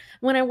say it.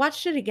 When I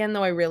watched it again,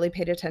 though, I really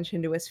paid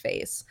attention to his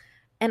face,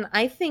 and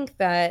I think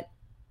that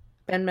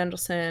Ben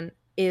Mendelsohn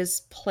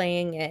is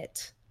playing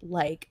it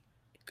like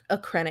a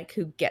Krennic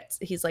who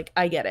he's like,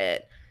 "I get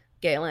it,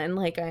 Galen,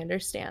 like, I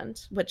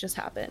understand what just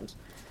happened."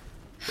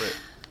 Right.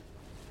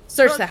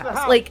 Search the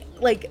house.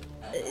 Like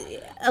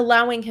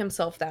allowing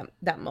himself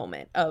that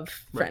moment of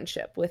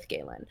friendship with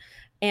Galen.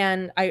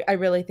 And I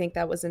really think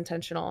that was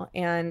intentional,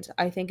 and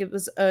I think it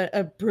was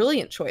a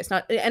brilliant choice.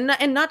 Not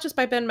just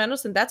by Ben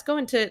Mendelsohn. That's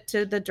going to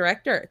the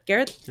director,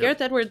 Gareth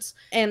Edwards,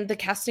 and the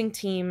casting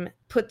team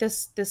put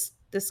this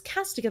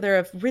cast together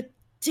of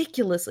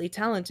ridiculously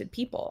talented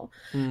people.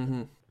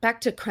 Mm-hmm.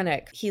 Back to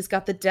Krennic, he's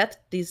got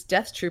these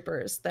death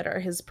troopers that are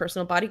his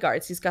personal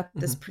bodyguards. He's got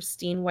this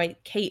pristine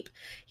white cape.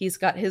 He's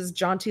got his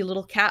jaunty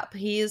little cap.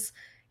 He's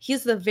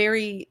the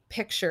very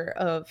picture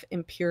of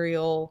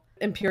imperial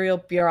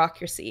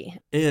bureaucracy.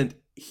 And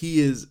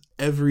he is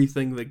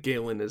everything that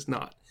Galen is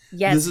not.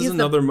 Yes, this is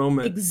another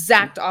moment.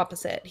 Exact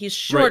opposite. He's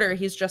shorter. Right.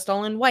 He's dressed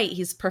all in white.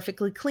 He's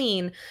perfectly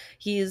clean.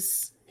 He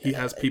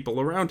has people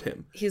around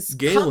him. He's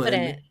Galen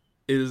confident.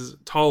 Is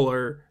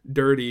taller,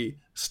 dirty,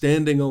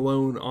 standing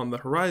alone on the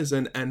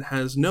horizon, and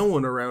has no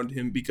one around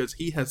him because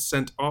he has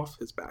sent off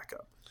his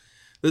backup.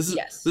 This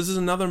is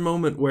another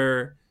moment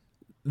where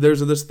there's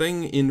this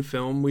thing in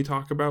film we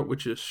talk about,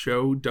 which is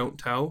show, don't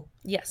tell.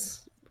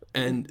 Yes.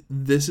 And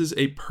this is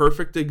a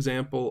perfect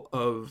example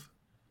of,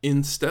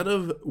 instead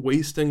of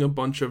wasting a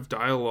bunch of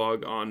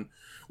dialogue on,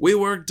 "We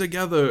worked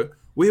together,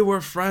 we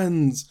were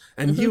friends,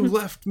 and you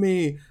left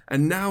me,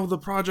 and now the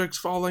project's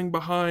falling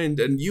behind,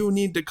 and you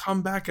need to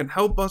come back and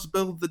help us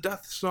build the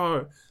Death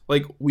Star."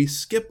 Like, we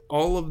skip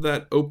all of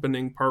that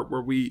opening part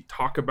where we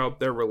talk about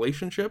their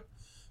relationship,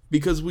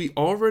 because we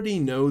already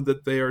know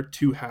that they are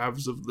two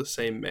halves of the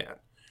same man.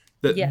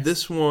 That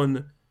this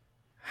one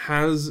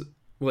has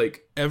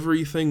like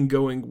everything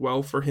going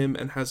well for him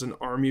and has an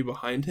army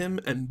behind him,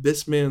 and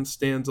this man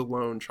stands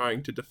alone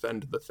trying to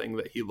defend the thing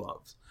that he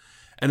loves.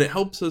 And it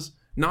helps us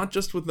not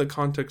just with the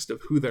context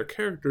of who their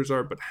characters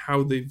are, but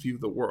how they view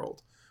the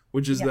world,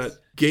 which is that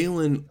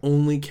Galen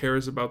only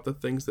cares about the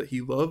things that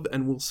he loves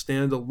and will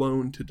stand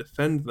alone to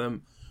defend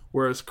them,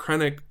 whereas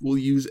Krennic will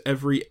use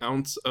every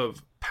ounce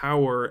of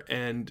power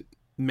and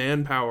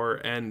manpower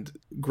and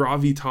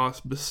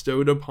gravitas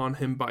bestowed upon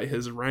him by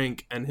his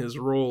rank and his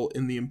role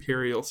in the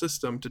Imperial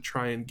system to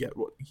try and get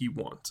what he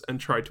wants and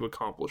try to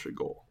accomplish a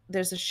goal.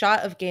 There's a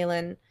shot of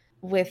Galen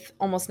with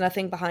almost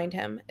nothing behind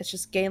him. It's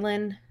just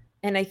Galen,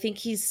 and I think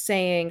he's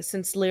saying,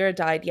 since Lyra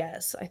died,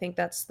 yes. I think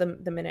that's the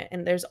minute.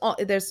 And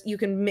there's you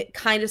can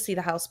kind of see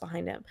the house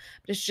behind him,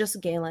 but it's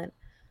just Galen.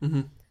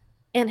 Mm-hmm.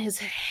 And his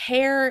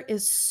hair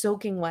is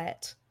soaking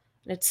wet,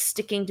 and it's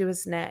sticking to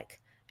his neck,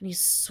 and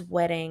he's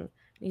sweating, and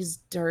he's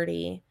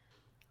dirty,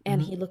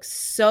 and he looks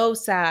so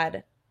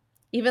sad,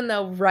 even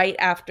though right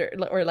after,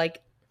 or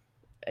like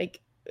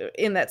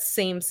in that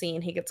same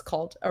scene, he gets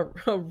called a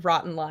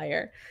rotten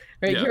liar,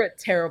 right? Yeah. You're a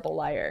terrible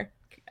liar,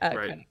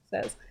 Right. kind of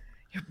says.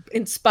 You're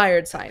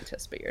inspired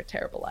scientist, but you're a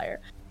terrible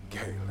liar.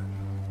 Galen,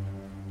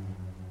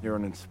 you're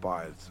an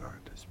inspired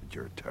scientist, but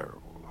you're a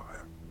terrible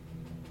liar.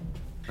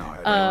 No, I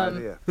had no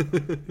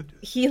idea.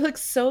 He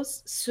looks so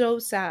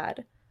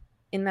sad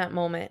in that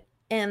moment,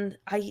 and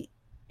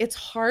it's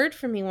hard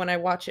for me when I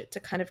watch it to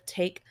kind of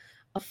take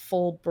a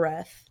full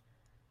breath,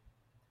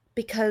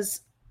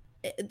 because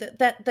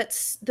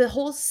that's the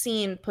whole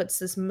scene puts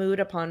this mood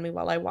upon me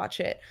while I watch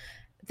it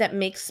that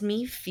makes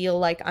me feel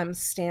like I'm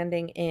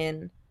standing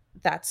in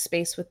that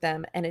space with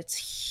them, and it's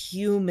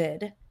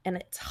humid and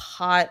it's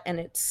hot and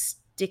it's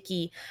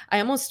sticky. I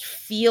almost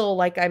feel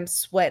like I'm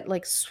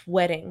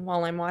sweating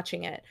while I'm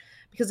watching it,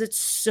 because it's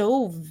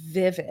so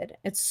vivid.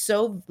 It's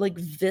so like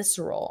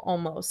visceral,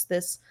 almost,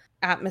 this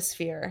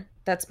atmosphere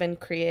that's been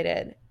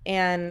created.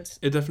 And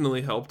it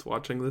definitely helped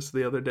watching this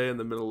the other day in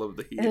the middle of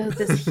the heat.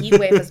 This heat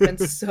wave has been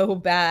so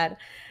bad.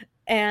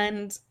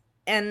 And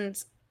when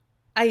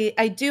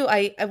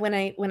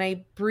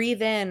I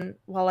breathe in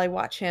while I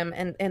watch him,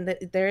 and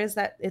there is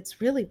that, it's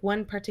really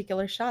one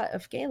particular shot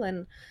of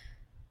Galen.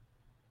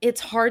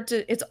 It's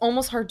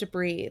almost hard to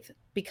breathe,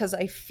 because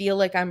I feel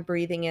like I'm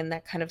breathing in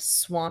that kind of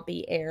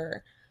swampy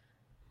air.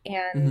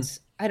 And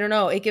I don't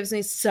know, it gives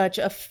me such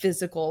a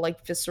physical,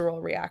 like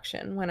visceral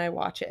reaction when I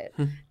watch it.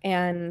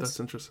 And that's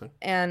interesting.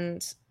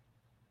 And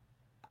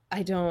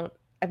it's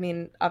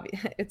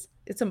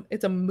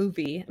a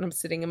movie, and I'm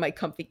sitting in my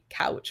comfy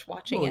couch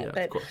watching it,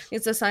 but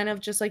it's a sign of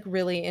just like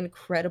really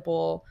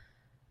incredible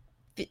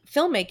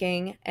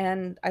filmmaking.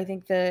 And I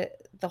think the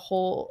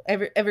whole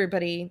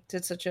everybody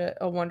did such a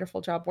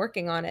wonderful job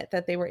working on it,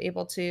 that they were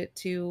able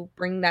to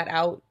bring that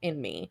out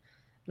in me,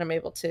 and I'm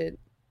able to,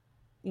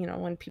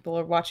 when people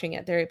are watching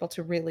it, they're able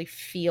to really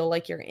feel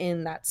like you're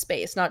in that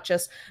space, not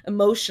just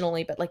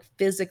emotionally, but like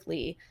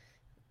physically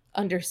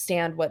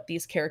understand what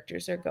these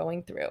characters are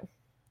going through.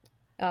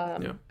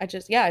 I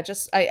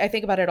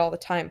think about it all the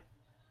time.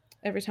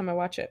 Every time I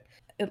watch it,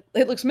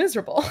 it looks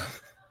miserable.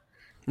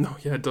 No,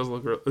 yeah, it does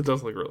look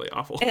really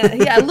awful.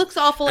 Yeah, it looks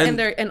awful,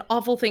 and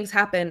awful things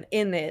happen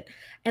in it,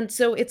 and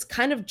so it's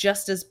kind of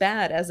just as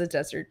bad as a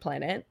desert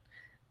planet.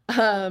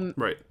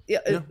 Right.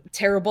 Yeah.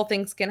 Terrible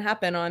things can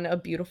happen on a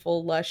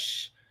beautiful,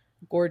 lush,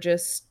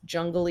 gorgeous,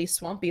 jungly,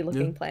 swampy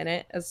looking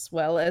planet, as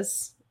well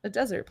as a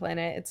desert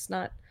planet. It's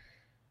not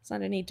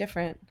any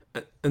different.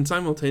 And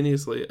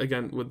simultaneously,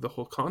 again, with the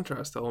whole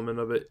contrast element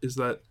of it, is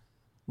that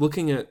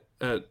looking at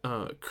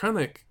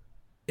Krennic,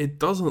 it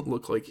doesn't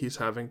look like he's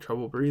having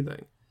trouble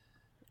breathing.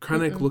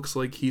 Krennic looks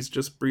like he's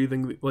just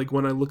breathing. Like,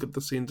 when I look at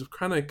the scenes of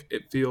Krennic,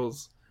 it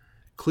feels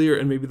clear,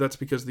 and maybe that's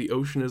because the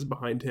ocean is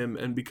behind him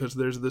and because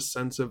there's this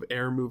sense of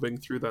air moving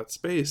through that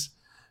space.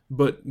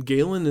 But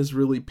Galen is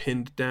really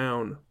pinned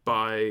down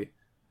by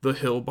the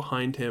hill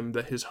behind him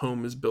that his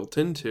home is built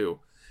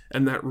into,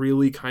 and that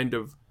really kind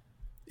of,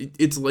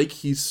 it's like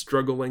he's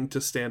struggling to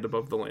stand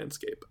above the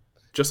landscape.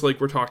 Just like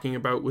we're talking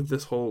about with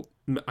this whole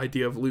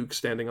idea of Luke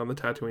standing on the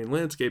Tatooine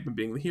landscape and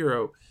being the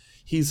hero,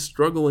 he's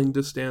struggling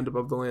to stand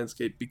above the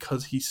landscape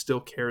because he still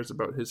cares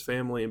about his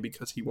family and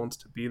because he wants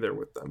to be there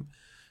with them.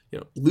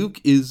 Luke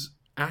is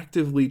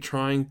actively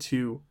trying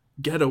to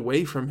get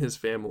away from his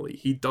family.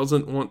 He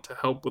doesn't want to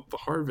help with the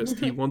harvest.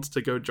 He wants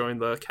to go join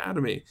the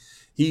academy.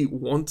 He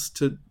wants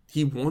to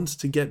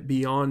get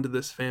beyond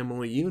this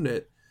family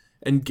unit.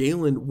 And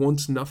Galen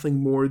wants nothing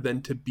more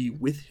than to be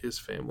with his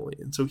family.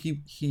 And so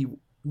he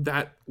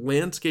that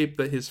landscape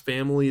that his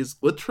family is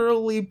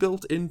literally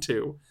built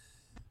into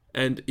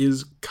and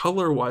is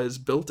color-wise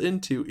built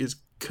into is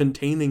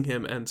containing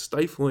him and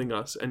stifling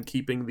us and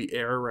keeping the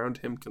air around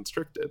him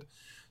constricted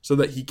so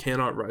that he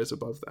cannot rise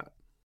above that.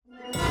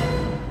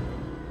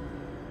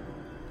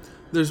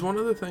 There's one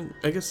other thing,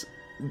 I guess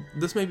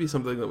this may be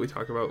something that we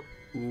talk about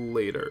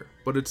later,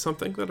 but it's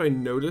something that I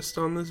noticed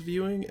on this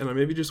viewing, and I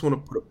maybe just want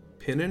to put a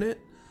pin in it,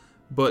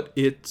 but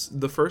it's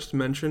the first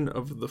mention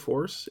of the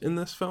Force in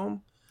this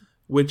film,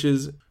 which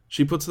is,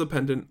 she puts the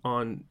pendant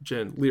on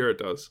Jyn, Lyra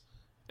does,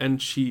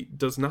 and she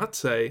does not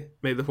say,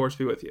 "May the Force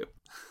be with you."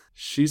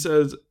 She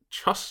says,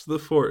 "Trust the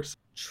Force."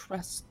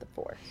 Trust the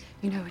Force.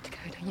 You know where to go,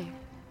 don't you?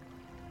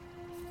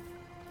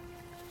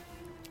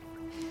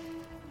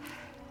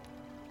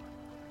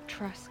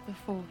 Trust the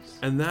Force.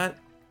 And that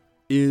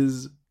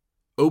is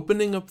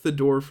opening up the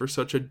door for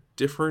such a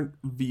different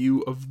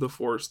view of the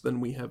Force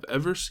than we have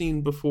ever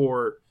seen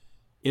before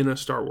in a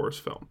Star Wars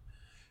film.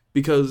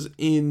 Because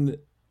in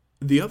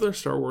the other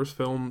Star Wars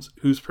films,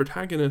 whose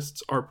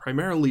protagonists are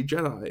primarily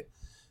Jedi,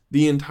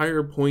 the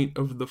entire point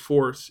of the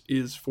Force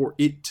is for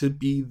it to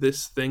be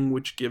this thing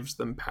which gives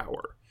them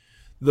power.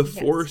 The Yes.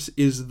 Force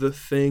is the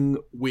thing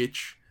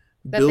which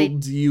That they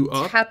builds you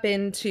up, Tap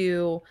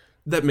into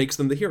that makes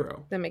them the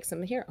hero. that makes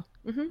them the hero.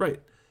 Hmm.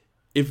 Right.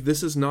 If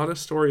this is not a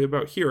story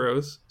about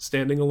heroes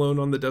standing alone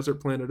on the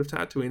desert planet of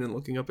Tatooine and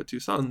looking up at two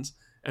suns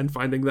and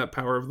finding that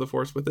power of the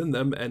Force within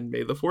them, and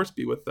may the Force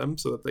be with them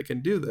so that they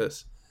can do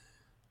this,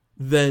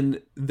 then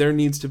there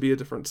needs to be a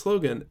different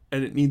slogan,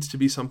 and it needs to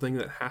be something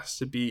that has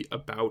to be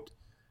about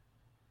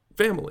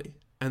family.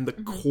 And the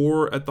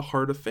core at the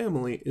heart of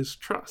family is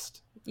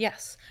trust.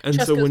 Yes. And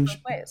Trust so goes when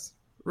both ways.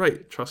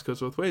 Right, trust goes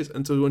both ways.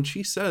 And so when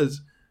she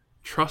says,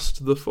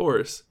 trust the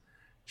Force,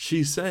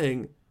 she's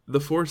saying, the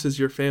Force is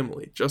your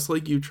family. Just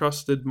like you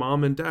trusted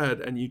mom and dad,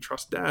 and you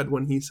trust dad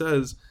when he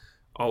says,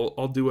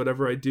 I'll do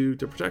whatever I do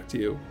to protect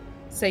you.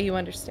 Say you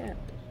understand.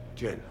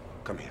 Jin,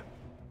 come here.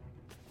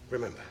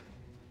 Remember,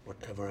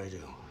 whatever I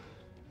do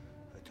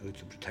it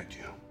to protect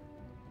you.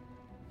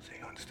 So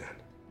you understand?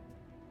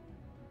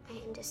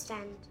 I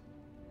understand.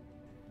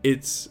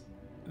 It's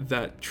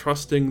that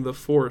trusting the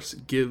Force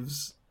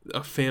gives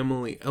a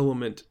family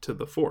element to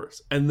the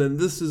Force. And then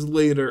this is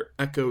later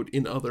echoed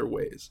in other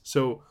ways.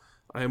 So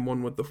I am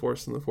one with the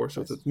Force and the Force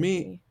is with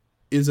me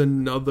is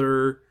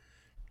another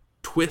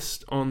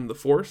twist on the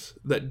Force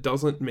that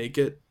doesn't make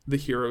it the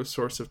hero's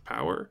source of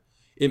power.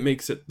 It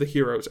makes it the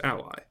hero's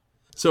ally.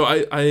 So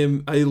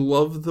I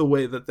love the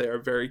way that they are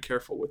very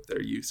careful with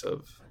their use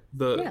of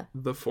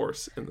the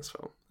Force in this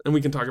film. And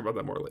we can talk about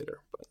that more later.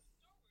 But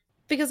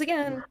Because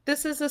again,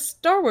 this is a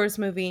Star Wars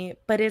movie,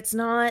 but it's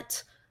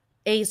not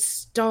a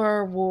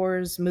Star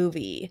Wars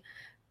movie.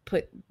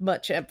 Put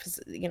much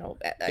emphasis,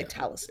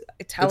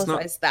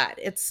 italicize that.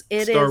 It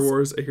Star is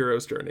Wars, a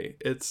hero's journey.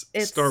 It's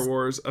Star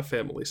Wars, a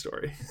family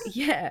story.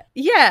 Yeah.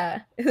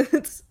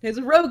 It's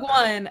Rogue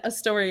One, a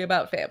story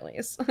about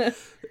families.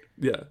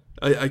 Yeah,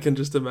 I can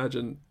just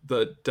imagine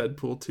the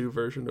Deadpool 2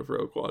 version of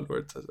Rogue One where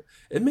it says,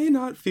 it may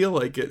not feel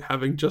like it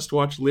having just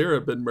watched Lyra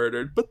been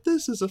murdered, but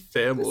this is a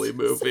family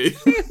movie.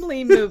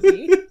 Family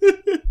movie.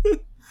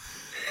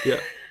 Yeah.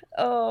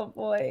 Oh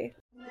boy.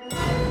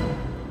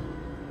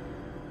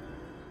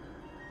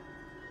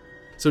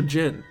 So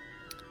Jin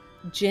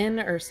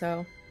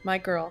Erso, my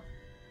girl.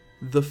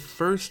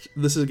 this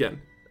is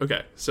again,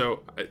 okay,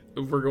 so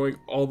we're going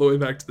all the way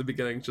back to the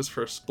beginning just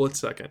for a split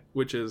second,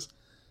 which is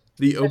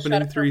the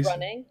opening three.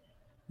 Running.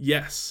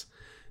 Yes.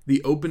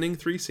 The opening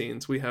three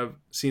scenes. We have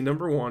scene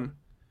number 1,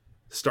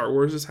 Star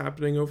Wars is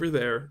happening over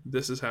there.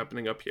 This is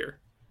happening up here.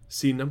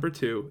 Scene number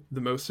 2, the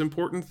most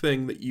important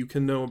thing that you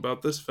can know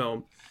about this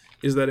film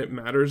is that it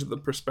matters the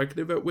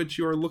perspective at which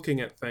you are looking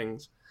at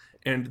things,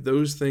 and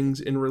those things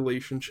in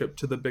relationship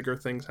to the bigger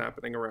things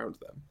happening around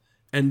them.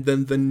 And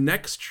then the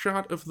next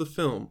shot of the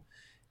film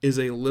is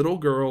a little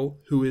girl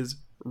who is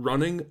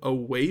running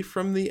away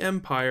from the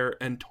Empire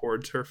and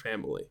towards her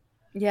family.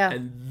 Yeah.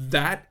 And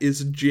that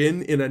is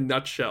Jin in a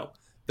nutshell.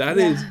 That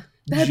is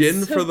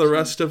Jin so for the cute.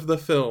 rest of the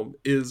film,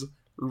 is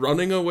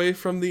running away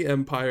from the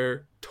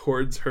Empire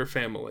towards her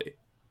family.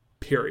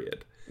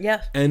 Period.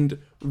 Yeah. And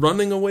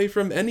running away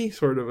from any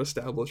sort of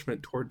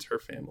establishment towards her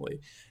family.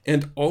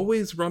 And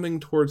always running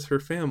towards her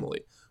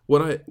family.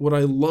 What I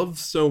love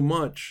so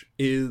much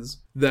is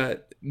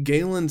that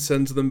Galen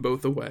sends them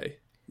both away.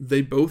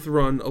 They both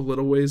run a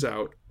little ways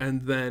out,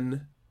 and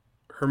then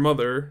her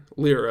mother,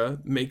 Lyra,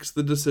 makes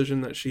the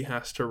decision that she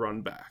has to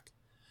run back.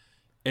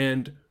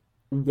 And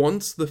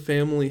once the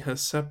family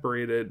has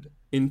separated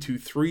into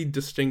 3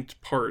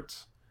 distinct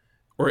parts,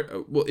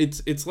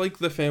 it's like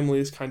the family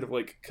is kind of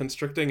like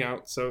constricting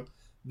out, so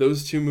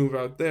those 2 move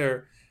out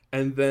there,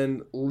 and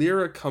then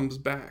Lyra comes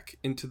back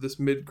into this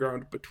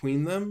mid-ground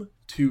between them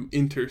to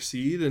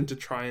intercede and to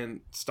try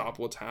and stop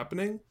what's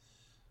happening.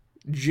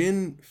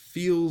 Jin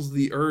feels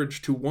the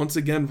urge to once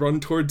again run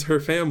towards her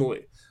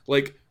family.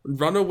 Like,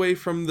 run away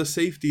from the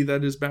safety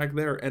that is back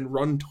there and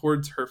run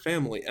towards her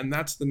family. And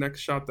that's the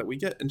next shot that we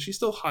get. And she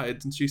still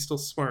hides and she's still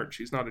smart.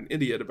 She's not an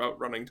idiot about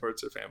running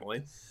towards her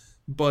family.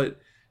 But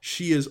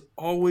she is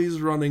always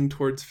running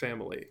towards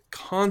family.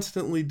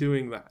 Constantly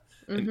doing that.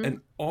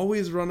 And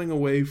always running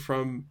away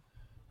from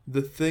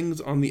the things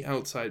on the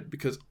outside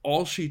because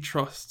all she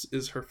trusts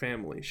is her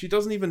family. She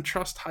doesn't even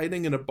trust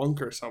hiding in a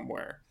bunker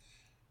somewhere.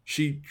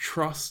 She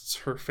trusts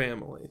her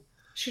family.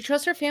 She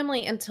trusts her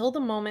family until the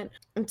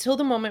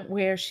moment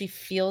where she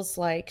feels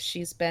like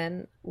she's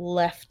been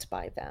left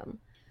by them.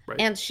 Right.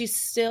 And she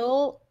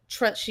still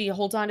she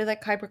holds on to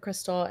that Kyber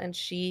crystal and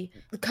she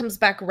comes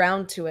back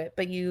around to it,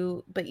 but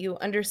you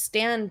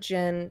understand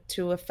Jin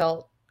to have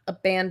felt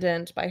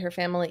abandoned by her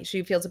family.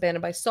 She feels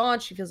abandoned by Saw,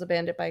 she feels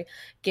abandoned by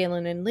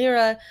Galen and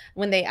Lyra.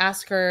 When they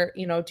ask her,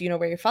 do you know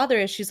where your father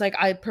is? She's like,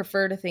 I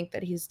prefer to think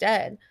that he's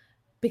dead,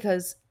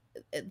 because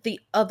the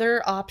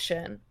other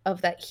option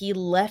of that he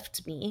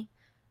left me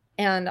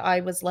and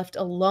I was left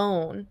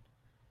alone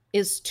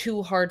is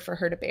too hard for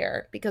her to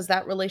bear, because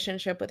that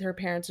relationship with her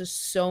parents is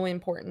so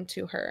important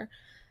to her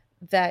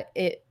that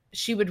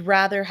she would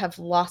rather have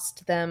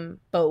lost them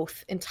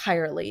both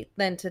entirely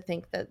than to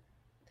think that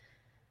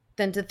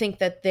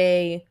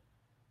they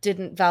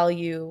didn't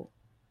value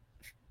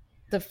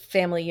the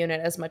family unit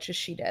as much as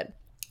she did.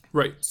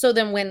 Right. So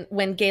then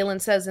when Galen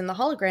says in the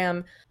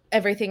hologram,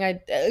 everything I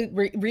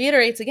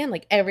reiterates again,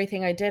 like,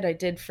 everything I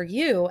did for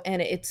you,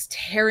 and it's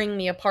tearing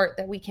me apart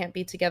that we can't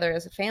be together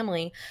as a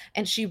family.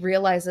 And she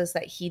realizes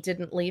that he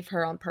didn't leave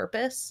her on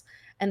purpose,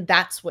 and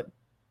that's what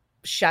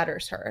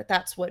shatters her.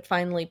 That's what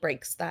finally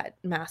breaks that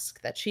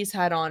mask that she's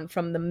had on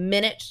from the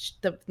minute,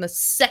 the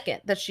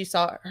second that she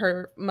saw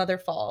her mother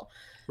fall.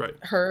 Right.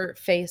 Her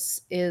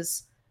face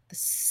is the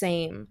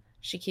same.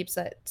 She keeps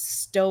that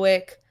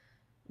stoic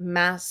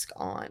mask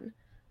on,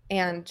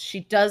 and she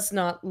does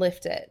not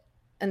lift it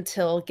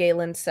until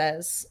Galen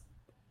says,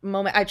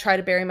 "Moment, I try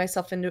to bury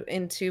myself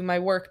into my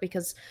work,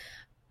 because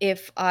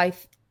if I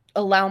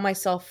allow my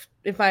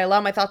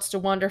thoughts to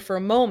wander for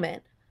a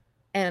moment,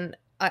 and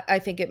I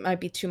think it might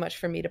be too much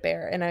for me to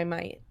bear, and I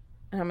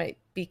might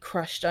be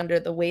crushed under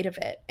the weight of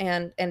it."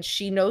 And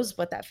she knows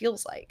what that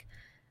feels like,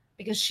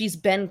 because she's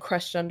been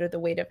crushed under the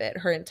weight of it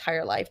her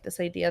entire life. This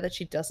idea that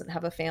she doesn't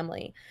have a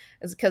family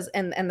is because,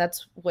 and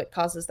that's what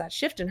causes that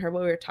shift in her,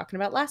 what we were talking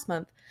about last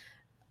month,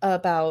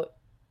 about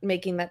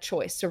making that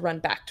choice to run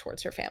back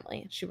towards her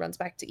family. She runs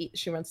back to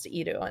she runs to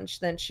Edo, and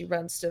then she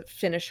runs to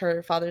finish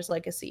her father's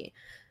legacy,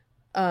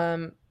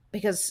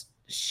 because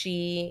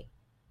she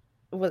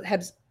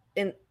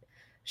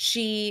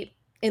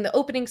in the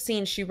opening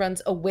scene, she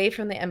runs away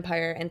from the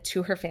Empire and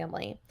to her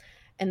family.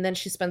 And then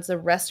she spends the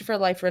rest of her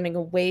life running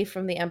away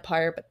from the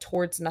Empire, but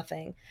towards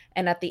nothing.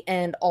 And at the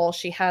end, all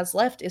she has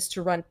left is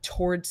to run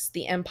towards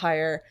the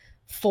Empire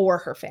for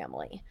her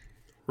family.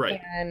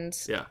 Right. And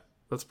yeah,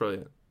 that's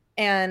brilliant.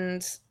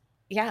 And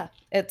yeah,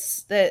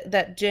 it's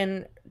that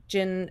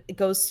Jin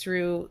goes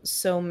through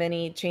so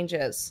many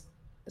changes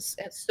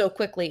so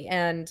quickly,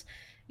 and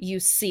you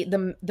see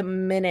the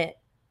minute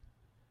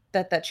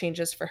that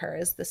changes for her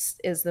is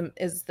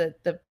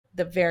the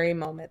very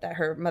moment that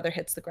her mother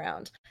hits the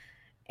ground.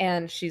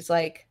 And she's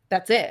like,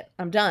 "That's it.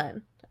 I'm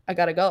done. I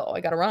gotta go.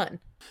 I gotta run."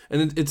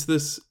 And it's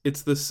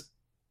this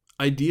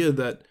idea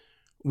that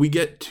we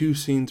get two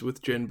scenes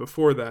with Jin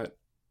before that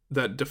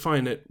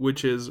define it,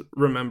 which is,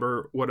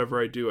 remember, whatever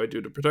I do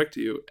to protect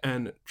you,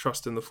 and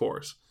trust in the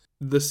Force.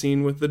 The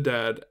scene with the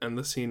dad and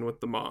the scene with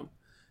the mom.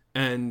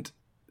 And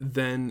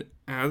then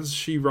as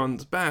she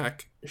runs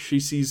back, she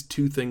sees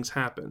two things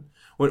happen.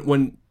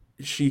 When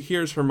she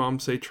hears her mom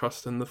say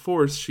trust in the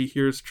Force, she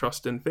hears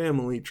trust in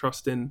family,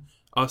 trust in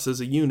us as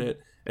a unit,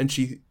 and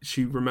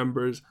she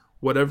remembers,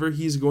 whatever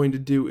he's going to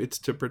do, it's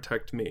to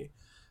protect me.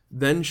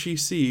 Then she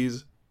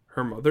sees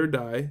her mother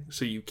die,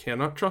 so you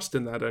cannot trust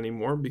in that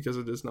anymore because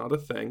it is not a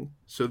thing.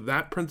 So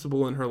that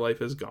principle in her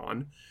life is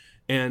gone.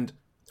 And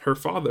her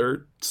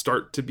father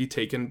start to be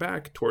taken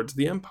back towards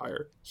the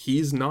Empire.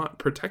 He's not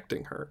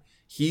protecting her.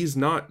 He's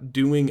not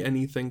doing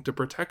anything to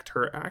protect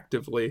her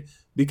actively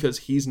because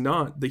he's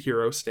not the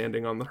hero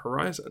standing on the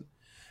horizon.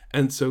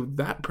 And so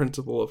that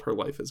principle of her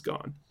life is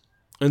gone.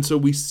 And so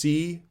we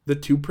see the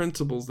two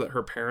principles that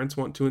her parents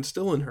want to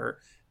instill in her,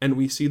 and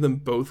we see them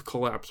both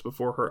collapse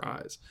before her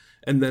eyes.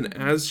 And then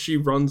as she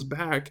runs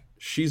back,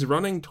 she's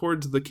running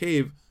towards the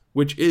cave,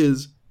 which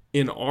is,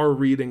 in our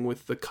reading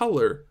with the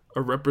color,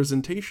 a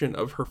representation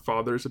of her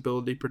father's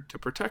ability to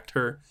protect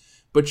her,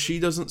 but she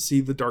doesn't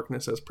see the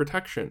darkness as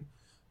protection,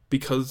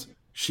 because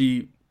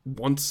she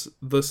wants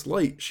this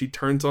light. She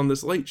turns on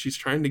this light. She's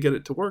trying to get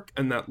it to work,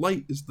 and that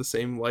light is the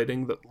same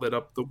lighting that lit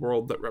up the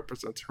world that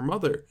represents her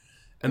mother.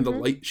 And the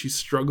light, she's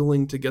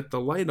struggling to get the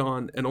light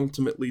on, and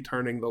ultimately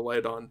turning the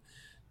light on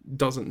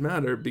doesn't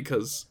matter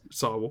because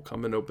Saw will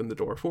come and open the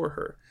door for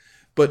her.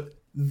 But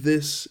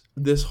this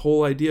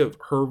whole idea of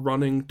her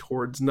running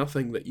towards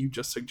nothing that you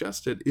just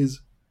suggested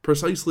is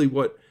precisely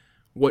what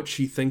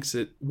she thinks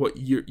what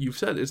you've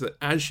said, is that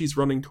as she's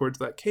running towards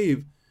that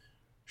cave,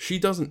 she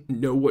doesn't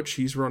know what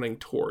she's running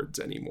towards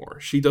anymore.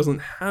 She doesn't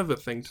have a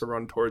thing to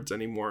run towards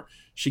anymore.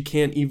 She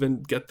can't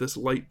even get this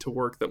light to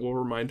work that will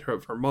remind her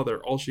of her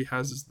mother. All she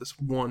has is this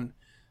one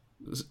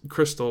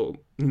crystal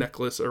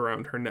necklace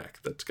around her neck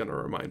that's going to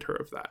remind her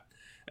of that.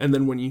 And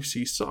then when you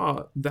see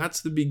Saw,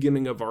 that's the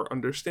beginning of our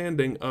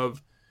understanding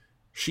of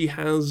she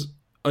has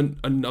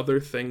another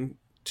thing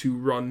to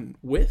run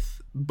with,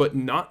 but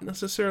not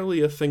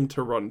necessarily a thing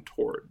to run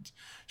towards.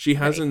 She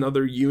has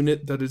another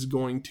unit that is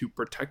going to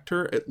protect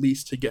her, at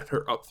least to get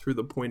her up through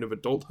the point of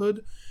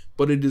adulthood,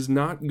 but it is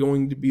not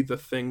going to be the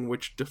thing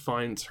which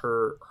defines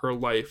her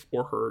life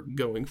or her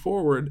going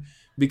forward,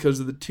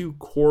 because the two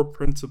core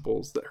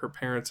principles that her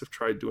parents have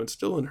tried to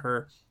instill in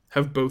her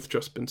have both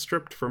just been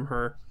stripped from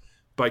her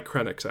by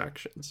Krennic's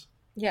actions.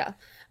 Yeah,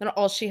 and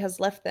all she has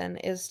left then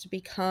is to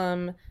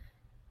become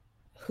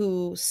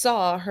who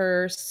Saw,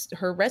 her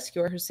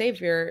rescuer, her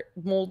savior,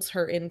 molds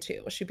her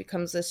into. She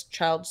becomes this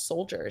child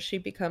soldier. She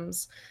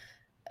becomes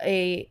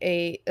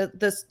he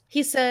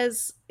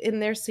says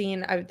in their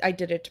scene, I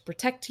did it to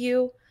protect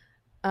you.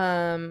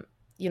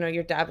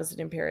 Your dad was an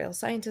imperial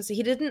scientist.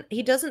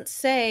 He doesn't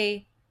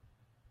say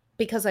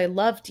because I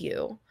loved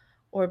you,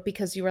 or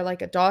because you were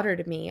like a daughter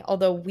to me,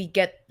 although we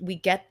get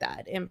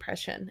that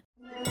impression.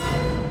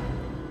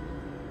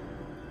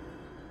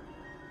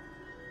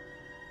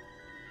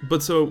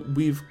 But so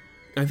we've,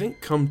 I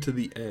think, come to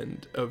the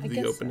end of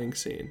the opening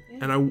scene. Yeah.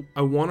 And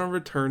I want to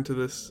return to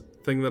this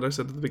thing that I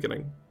said at the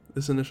beginning,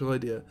 this initial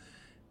idea.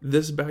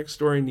 This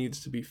backstory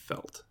needs to be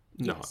felt,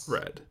 not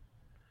read.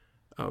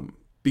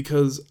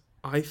 Because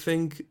I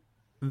think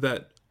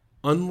that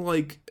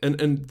unlike,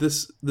 and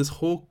this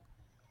whole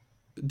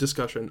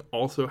discussion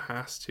also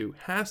has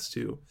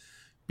to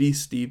be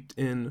steeped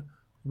in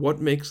what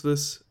makes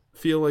this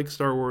feel like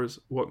Star Wars,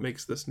 what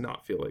makes this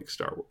not feel like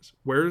Star Wars.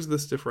 Where is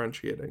this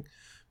differentiating?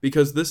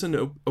 Because this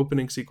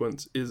opening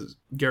sequence is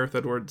Gareth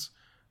Edwards'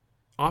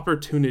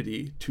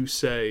 opportunity to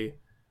say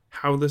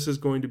how this is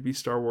going to be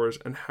Star Wars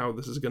and how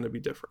this is going to be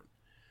different.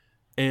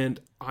 And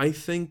I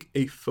think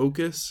a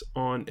focus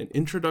on an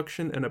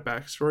introduction and a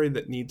backstory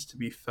that needs to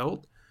be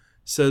felt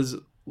says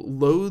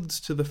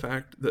loads to the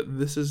fact that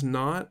this is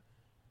not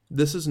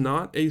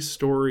a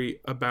story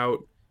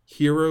about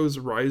heroes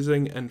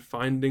rising and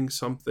finding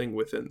something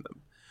within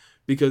them.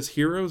 Because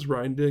heroes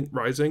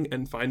rising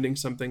and finding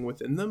something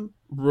within them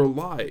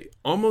rely,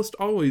 almost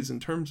always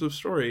in terms of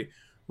story,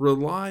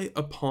 rely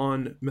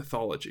upon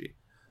mythology.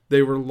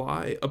 They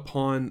rely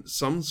upon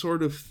some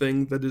sort of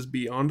thing that is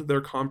beyond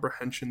their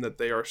comprehension that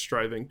they are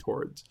striving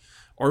towards.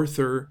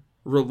 Arthur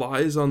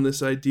relies on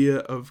this idea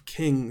of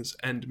kings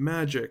and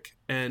magic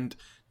and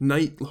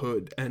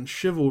knighthood and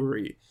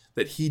chivalry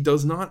that he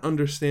does not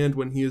understand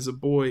when he is a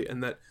boy,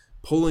 and that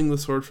pulling the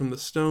sword from the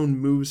stone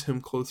moves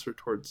him closer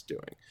towards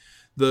doing.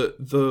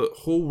 The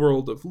whole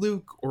world of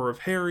Luke or of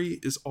Harry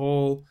is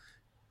all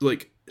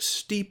like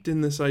steeped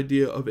in this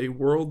idea of a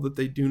world that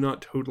they do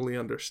not totally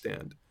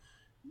understand.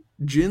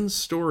 Jyn's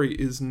story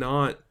is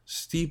not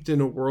steeped in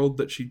a world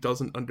that she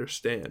doesn't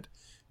understand.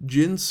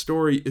 Jyn's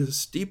story is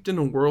steeped in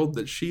a world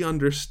that she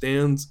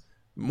understands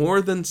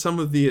more than some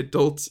of the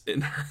adults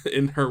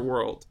in her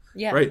world.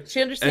 Yeah, right?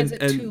 She understands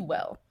it too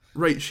well.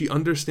 Right, she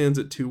understands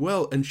it too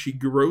well, and she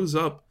grows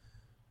up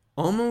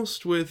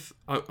almost with,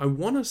 I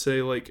want to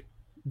say, like,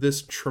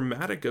 this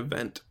traumatic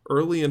event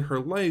early in her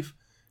life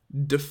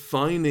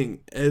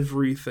defining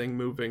everything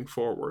moving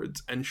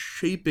forwards and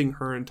shaping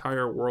her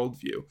entire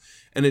worldview.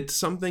 And it's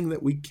something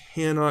that we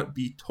cannot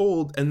be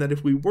told, and that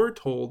if we were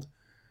told,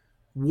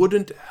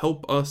 wouldn't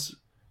help us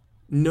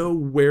know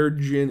where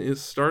Jyn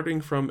is starting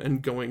from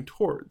and going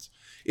towards.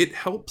 It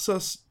helps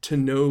us to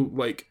know,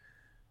 like,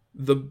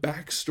 the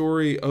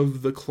backstory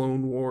of the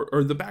Clone War,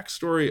 or the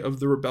backstory of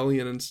the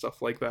rebellion and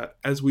stuff like that,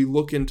 as we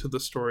look into the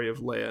story of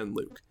Leia and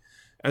Luke.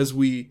 As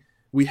we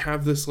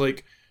have this,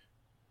 like,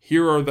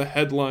 here are the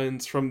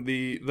headlines from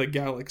the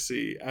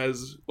galaxy,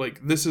 as,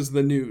 like, this is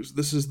the news,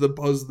 this is the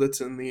buzz that's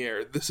in the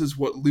air, this is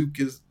what Luke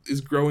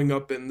is growing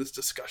up in, this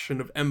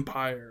discussion of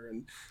empire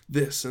and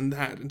this and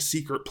that and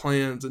secret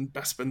plans and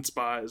Bespin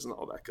spies and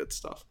all that good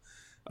stuff.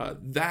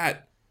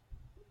 That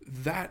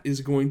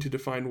is going to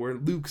define where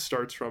Luke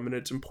starts from, and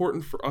it's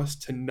important for us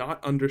to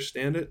not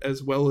understand it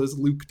as well as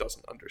Luke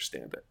doesn't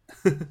understand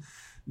it.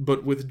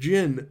 But with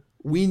Jyn,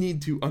 we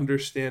need to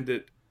understand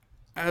it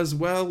as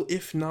well,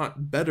 if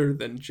not better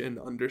than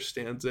Jyn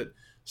understands it,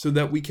 so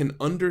that we can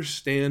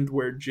understand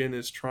where Jyn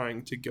is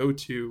trying to go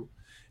to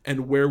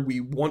and where we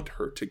want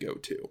her to go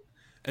to.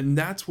 And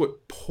that's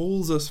what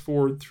pulls us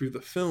forward through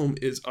the film,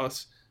 is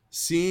us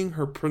seeing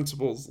her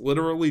principles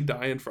literally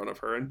die in front of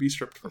her and be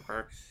stripped from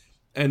her,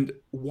 and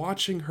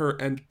watching her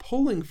and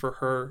pulling for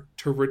her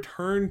to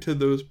return to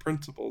those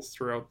principles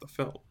throughout the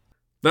film.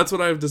 That's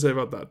what I have to say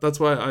about that. That's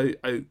why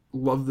I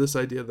love this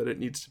idea that it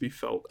needs to be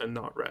felt and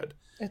not read.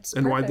 It's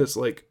and perfect.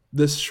 Why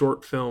this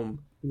short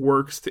film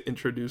works to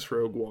introduce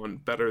Rogue One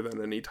better than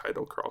any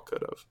title crawl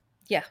could have.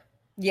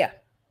 Yeah.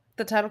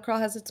 The title crawl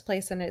has its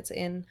place, and it's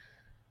in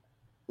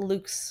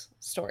Luke's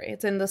story.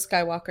 It's in the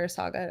Skywalker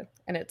saga,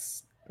 and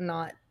it's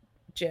not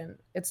Jyn.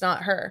 It's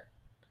not her.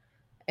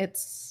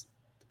 It's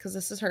because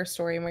this is her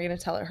story, and we're going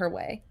to tell it her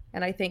way.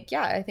 And I think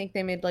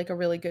they made, like, a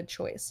really good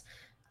choice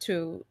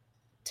to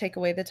take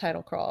away the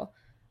title crawl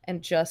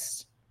and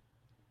just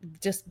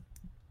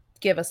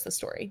give us the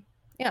story.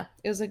 Yeah,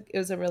 it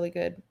was a really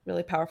good,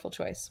 really powerful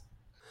choice.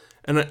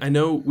 And I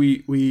know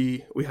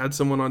we had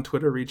someone on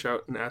Twitter reach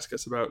out and ask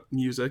us about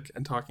music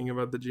and talking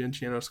about the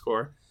Gianciano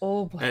score.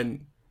 Oh boy.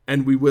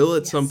 And we will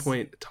at some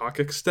point talk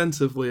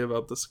extensively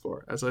about the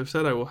score. As I've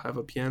said, I will have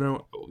a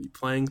piano, I will be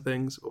playing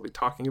things, we'll be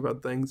talking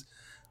about things.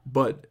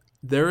 But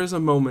there is a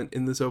moment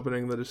in this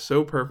opening that is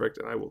so perfect,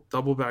 and I will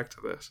double back to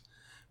this.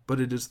 But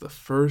it is the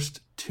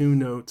first two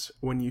notes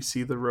when you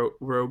see the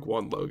Rogue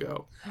One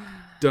logo.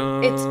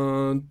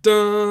 Dun,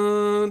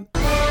 dun.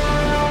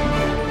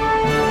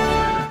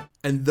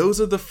 And those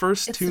are the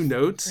first two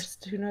notes.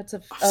 First two notes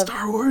of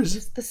Star Wars.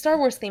 It's the Star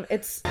Wars theme.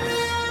 It's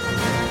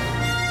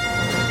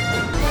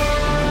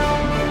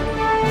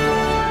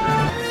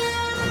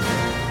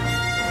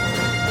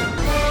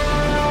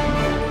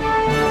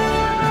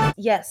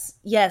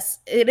Yes,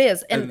 it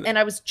is. And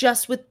I was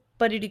just with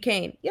Buddy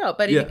Duquesne. You know,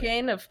 Buddy Yeah.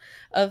 Duquesne of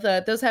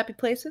Those Happy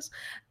Places.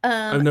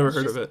 I've never I was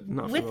heard of just it.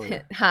 Not with familiar.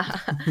 him.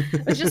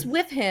 I was just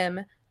with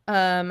him,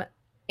 and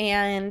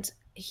I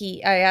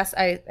asked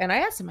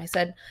him. I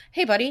said,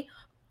 "Hey, buddy,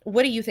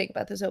 what do you think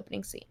about this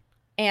opening scene?"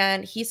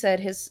 And he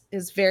said his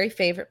very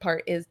favorite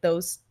part is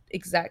those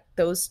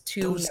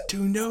two Those notes.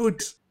 two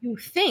notes. You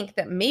think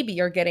that maybe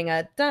you're getting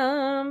a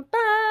dum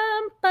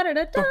bum ba da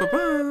da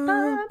Ba-ba-bum,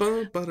 dum.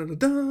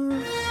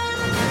 ba-ba-da-da-dum.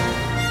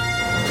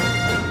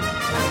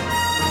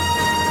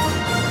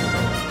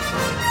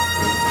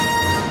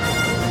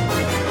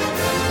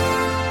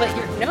 But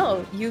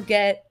you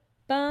get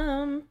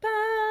bum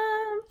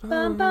bum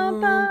bum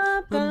bum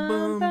bum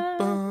bum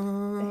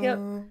bum. Yep.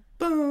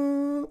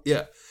 Bum.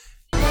 Yeah.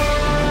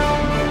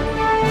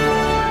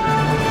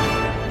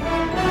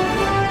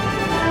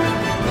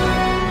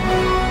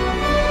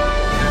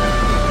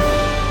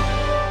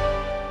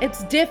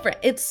 It's different.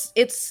 It's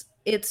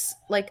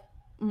like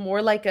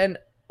more like an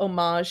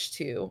homage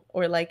to,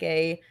 or like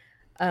a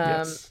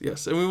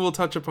Yes, and we will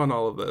touch upon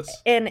all of this.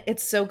 and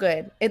it's so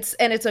good. It's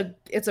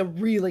a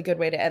really good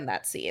way to end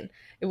that scene.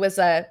 It was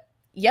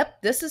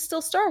yep, this is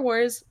still Star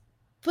Wars,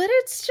 but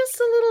it's just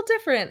a little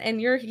different,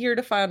 and you're here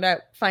to find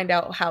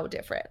out how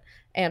different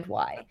and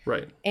why.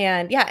 Right.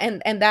 And yeah,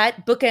 and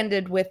that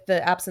bookended with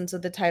the absence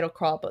of the title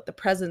crawl, but the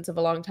presence of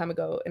a long time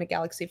ago in a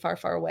galaxy far,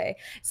 far away.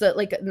 So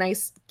like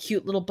nice,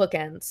 cute little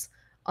bookends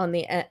on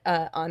the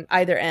on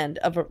either end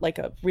of like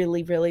a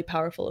really, really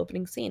powerful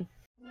opening scene.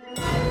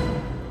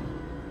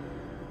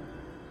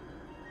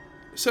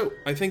 So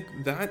I think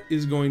that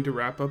is going to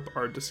wrap up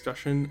our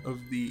discussion of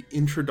the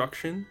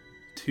introduction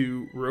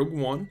to Rogue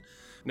One.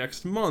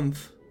 Next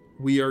month,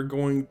 we are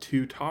going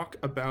to talk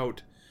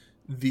about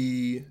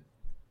the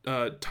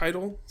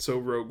title, so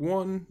Rogue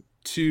One,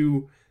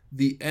 to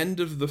the end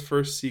of the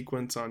first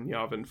sequence on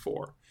Yavin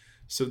 4.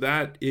 So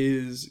that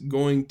is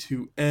going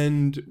to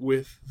end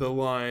with the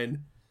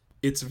line,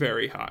 "It's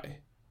very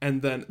high."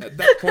 And then at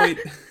that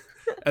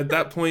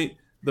point,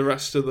 the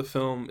rest of the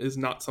film is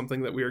not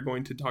something that we are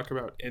going to talk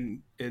about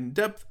in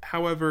depth.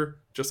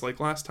 However, just like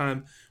last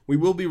time, we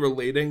will be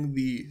relating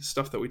the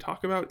stuff that we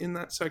talk about in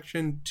that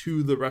section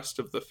to the rest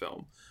of the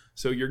film.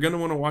 So you're going to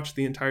want to watch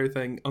the entire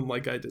thing,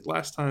 unlike I did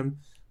last time,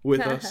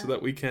 with us, so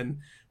that we can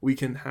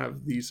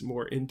have these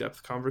more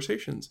in-depth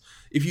conversations.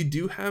 If you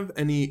do have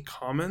any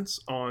comments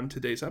on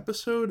today's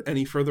episode,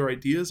 any further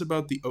ideas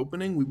about the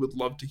opening, we would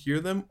love to hear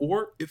them.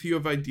 Or if you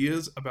have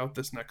ideas about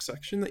this next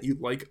section that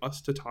you'd like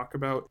us to talk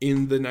about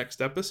in the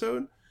next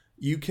episode,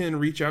 you can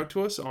reach out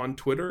to us on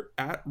Twitter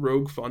at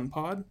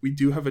RogueFunPod. We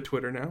do have a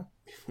Twitter now.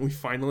 We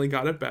finally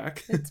got it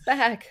back. It's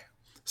back.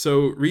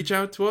 So reach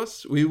out to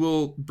us. We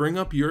will bring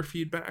up your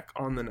feedback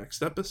on the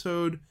next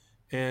episode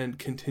and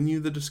continue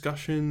the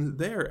discussion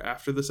there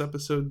after this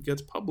episode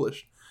gets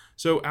published.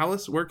 So,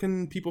 Alice, where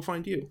can people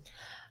find you?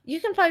 You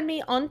can find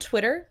me on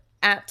Twitter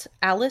at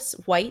Alice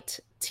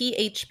White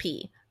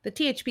THP. The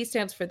THP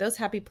stands for Those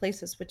Happy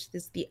Places, which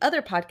is the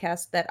other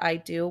podcast that I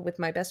do with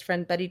my best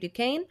friend Buddy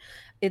Duquesne.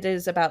 It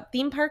is about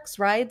theme parks,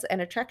 rides, and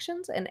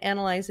attractions, and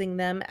analyzing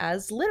them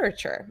as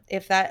literature.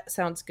 If that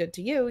sounds good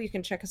to you, you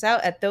can check us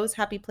out at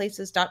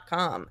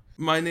thosehappyplaces.com.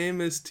 My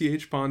name is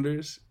TH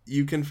Ponders.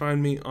 You can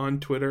find me on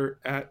Twitter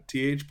at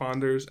TH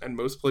Ponders and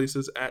most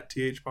places at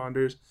TH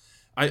Ponders.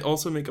 I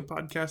also make a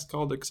podcast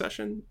called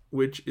Accession,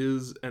 which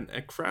is an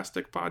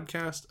ekphrastic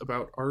podcast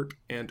about art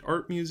and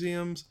art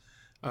museums.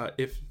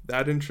 If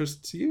that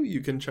interests you, you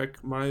can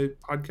check my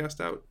podcast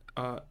out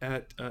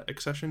at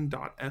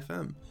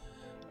accession.fm.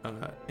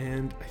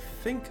 And I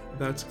think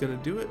that's going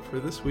to do it for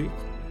this week.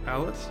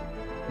 Alice,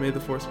 may the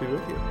Force be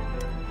with you.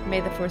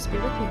 May the Force be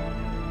with you.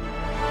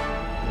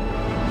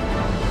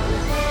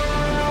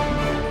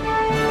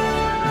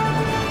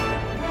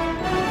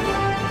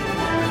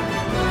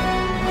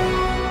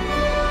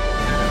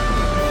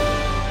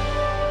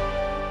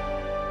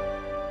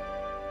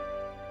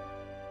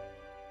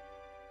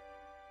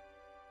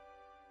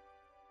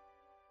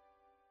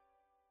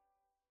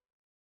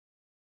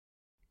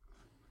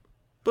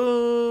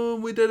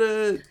 Boom, we did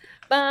it.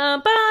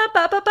 Ba ba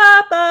ba ba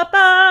ba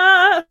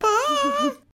ba ba.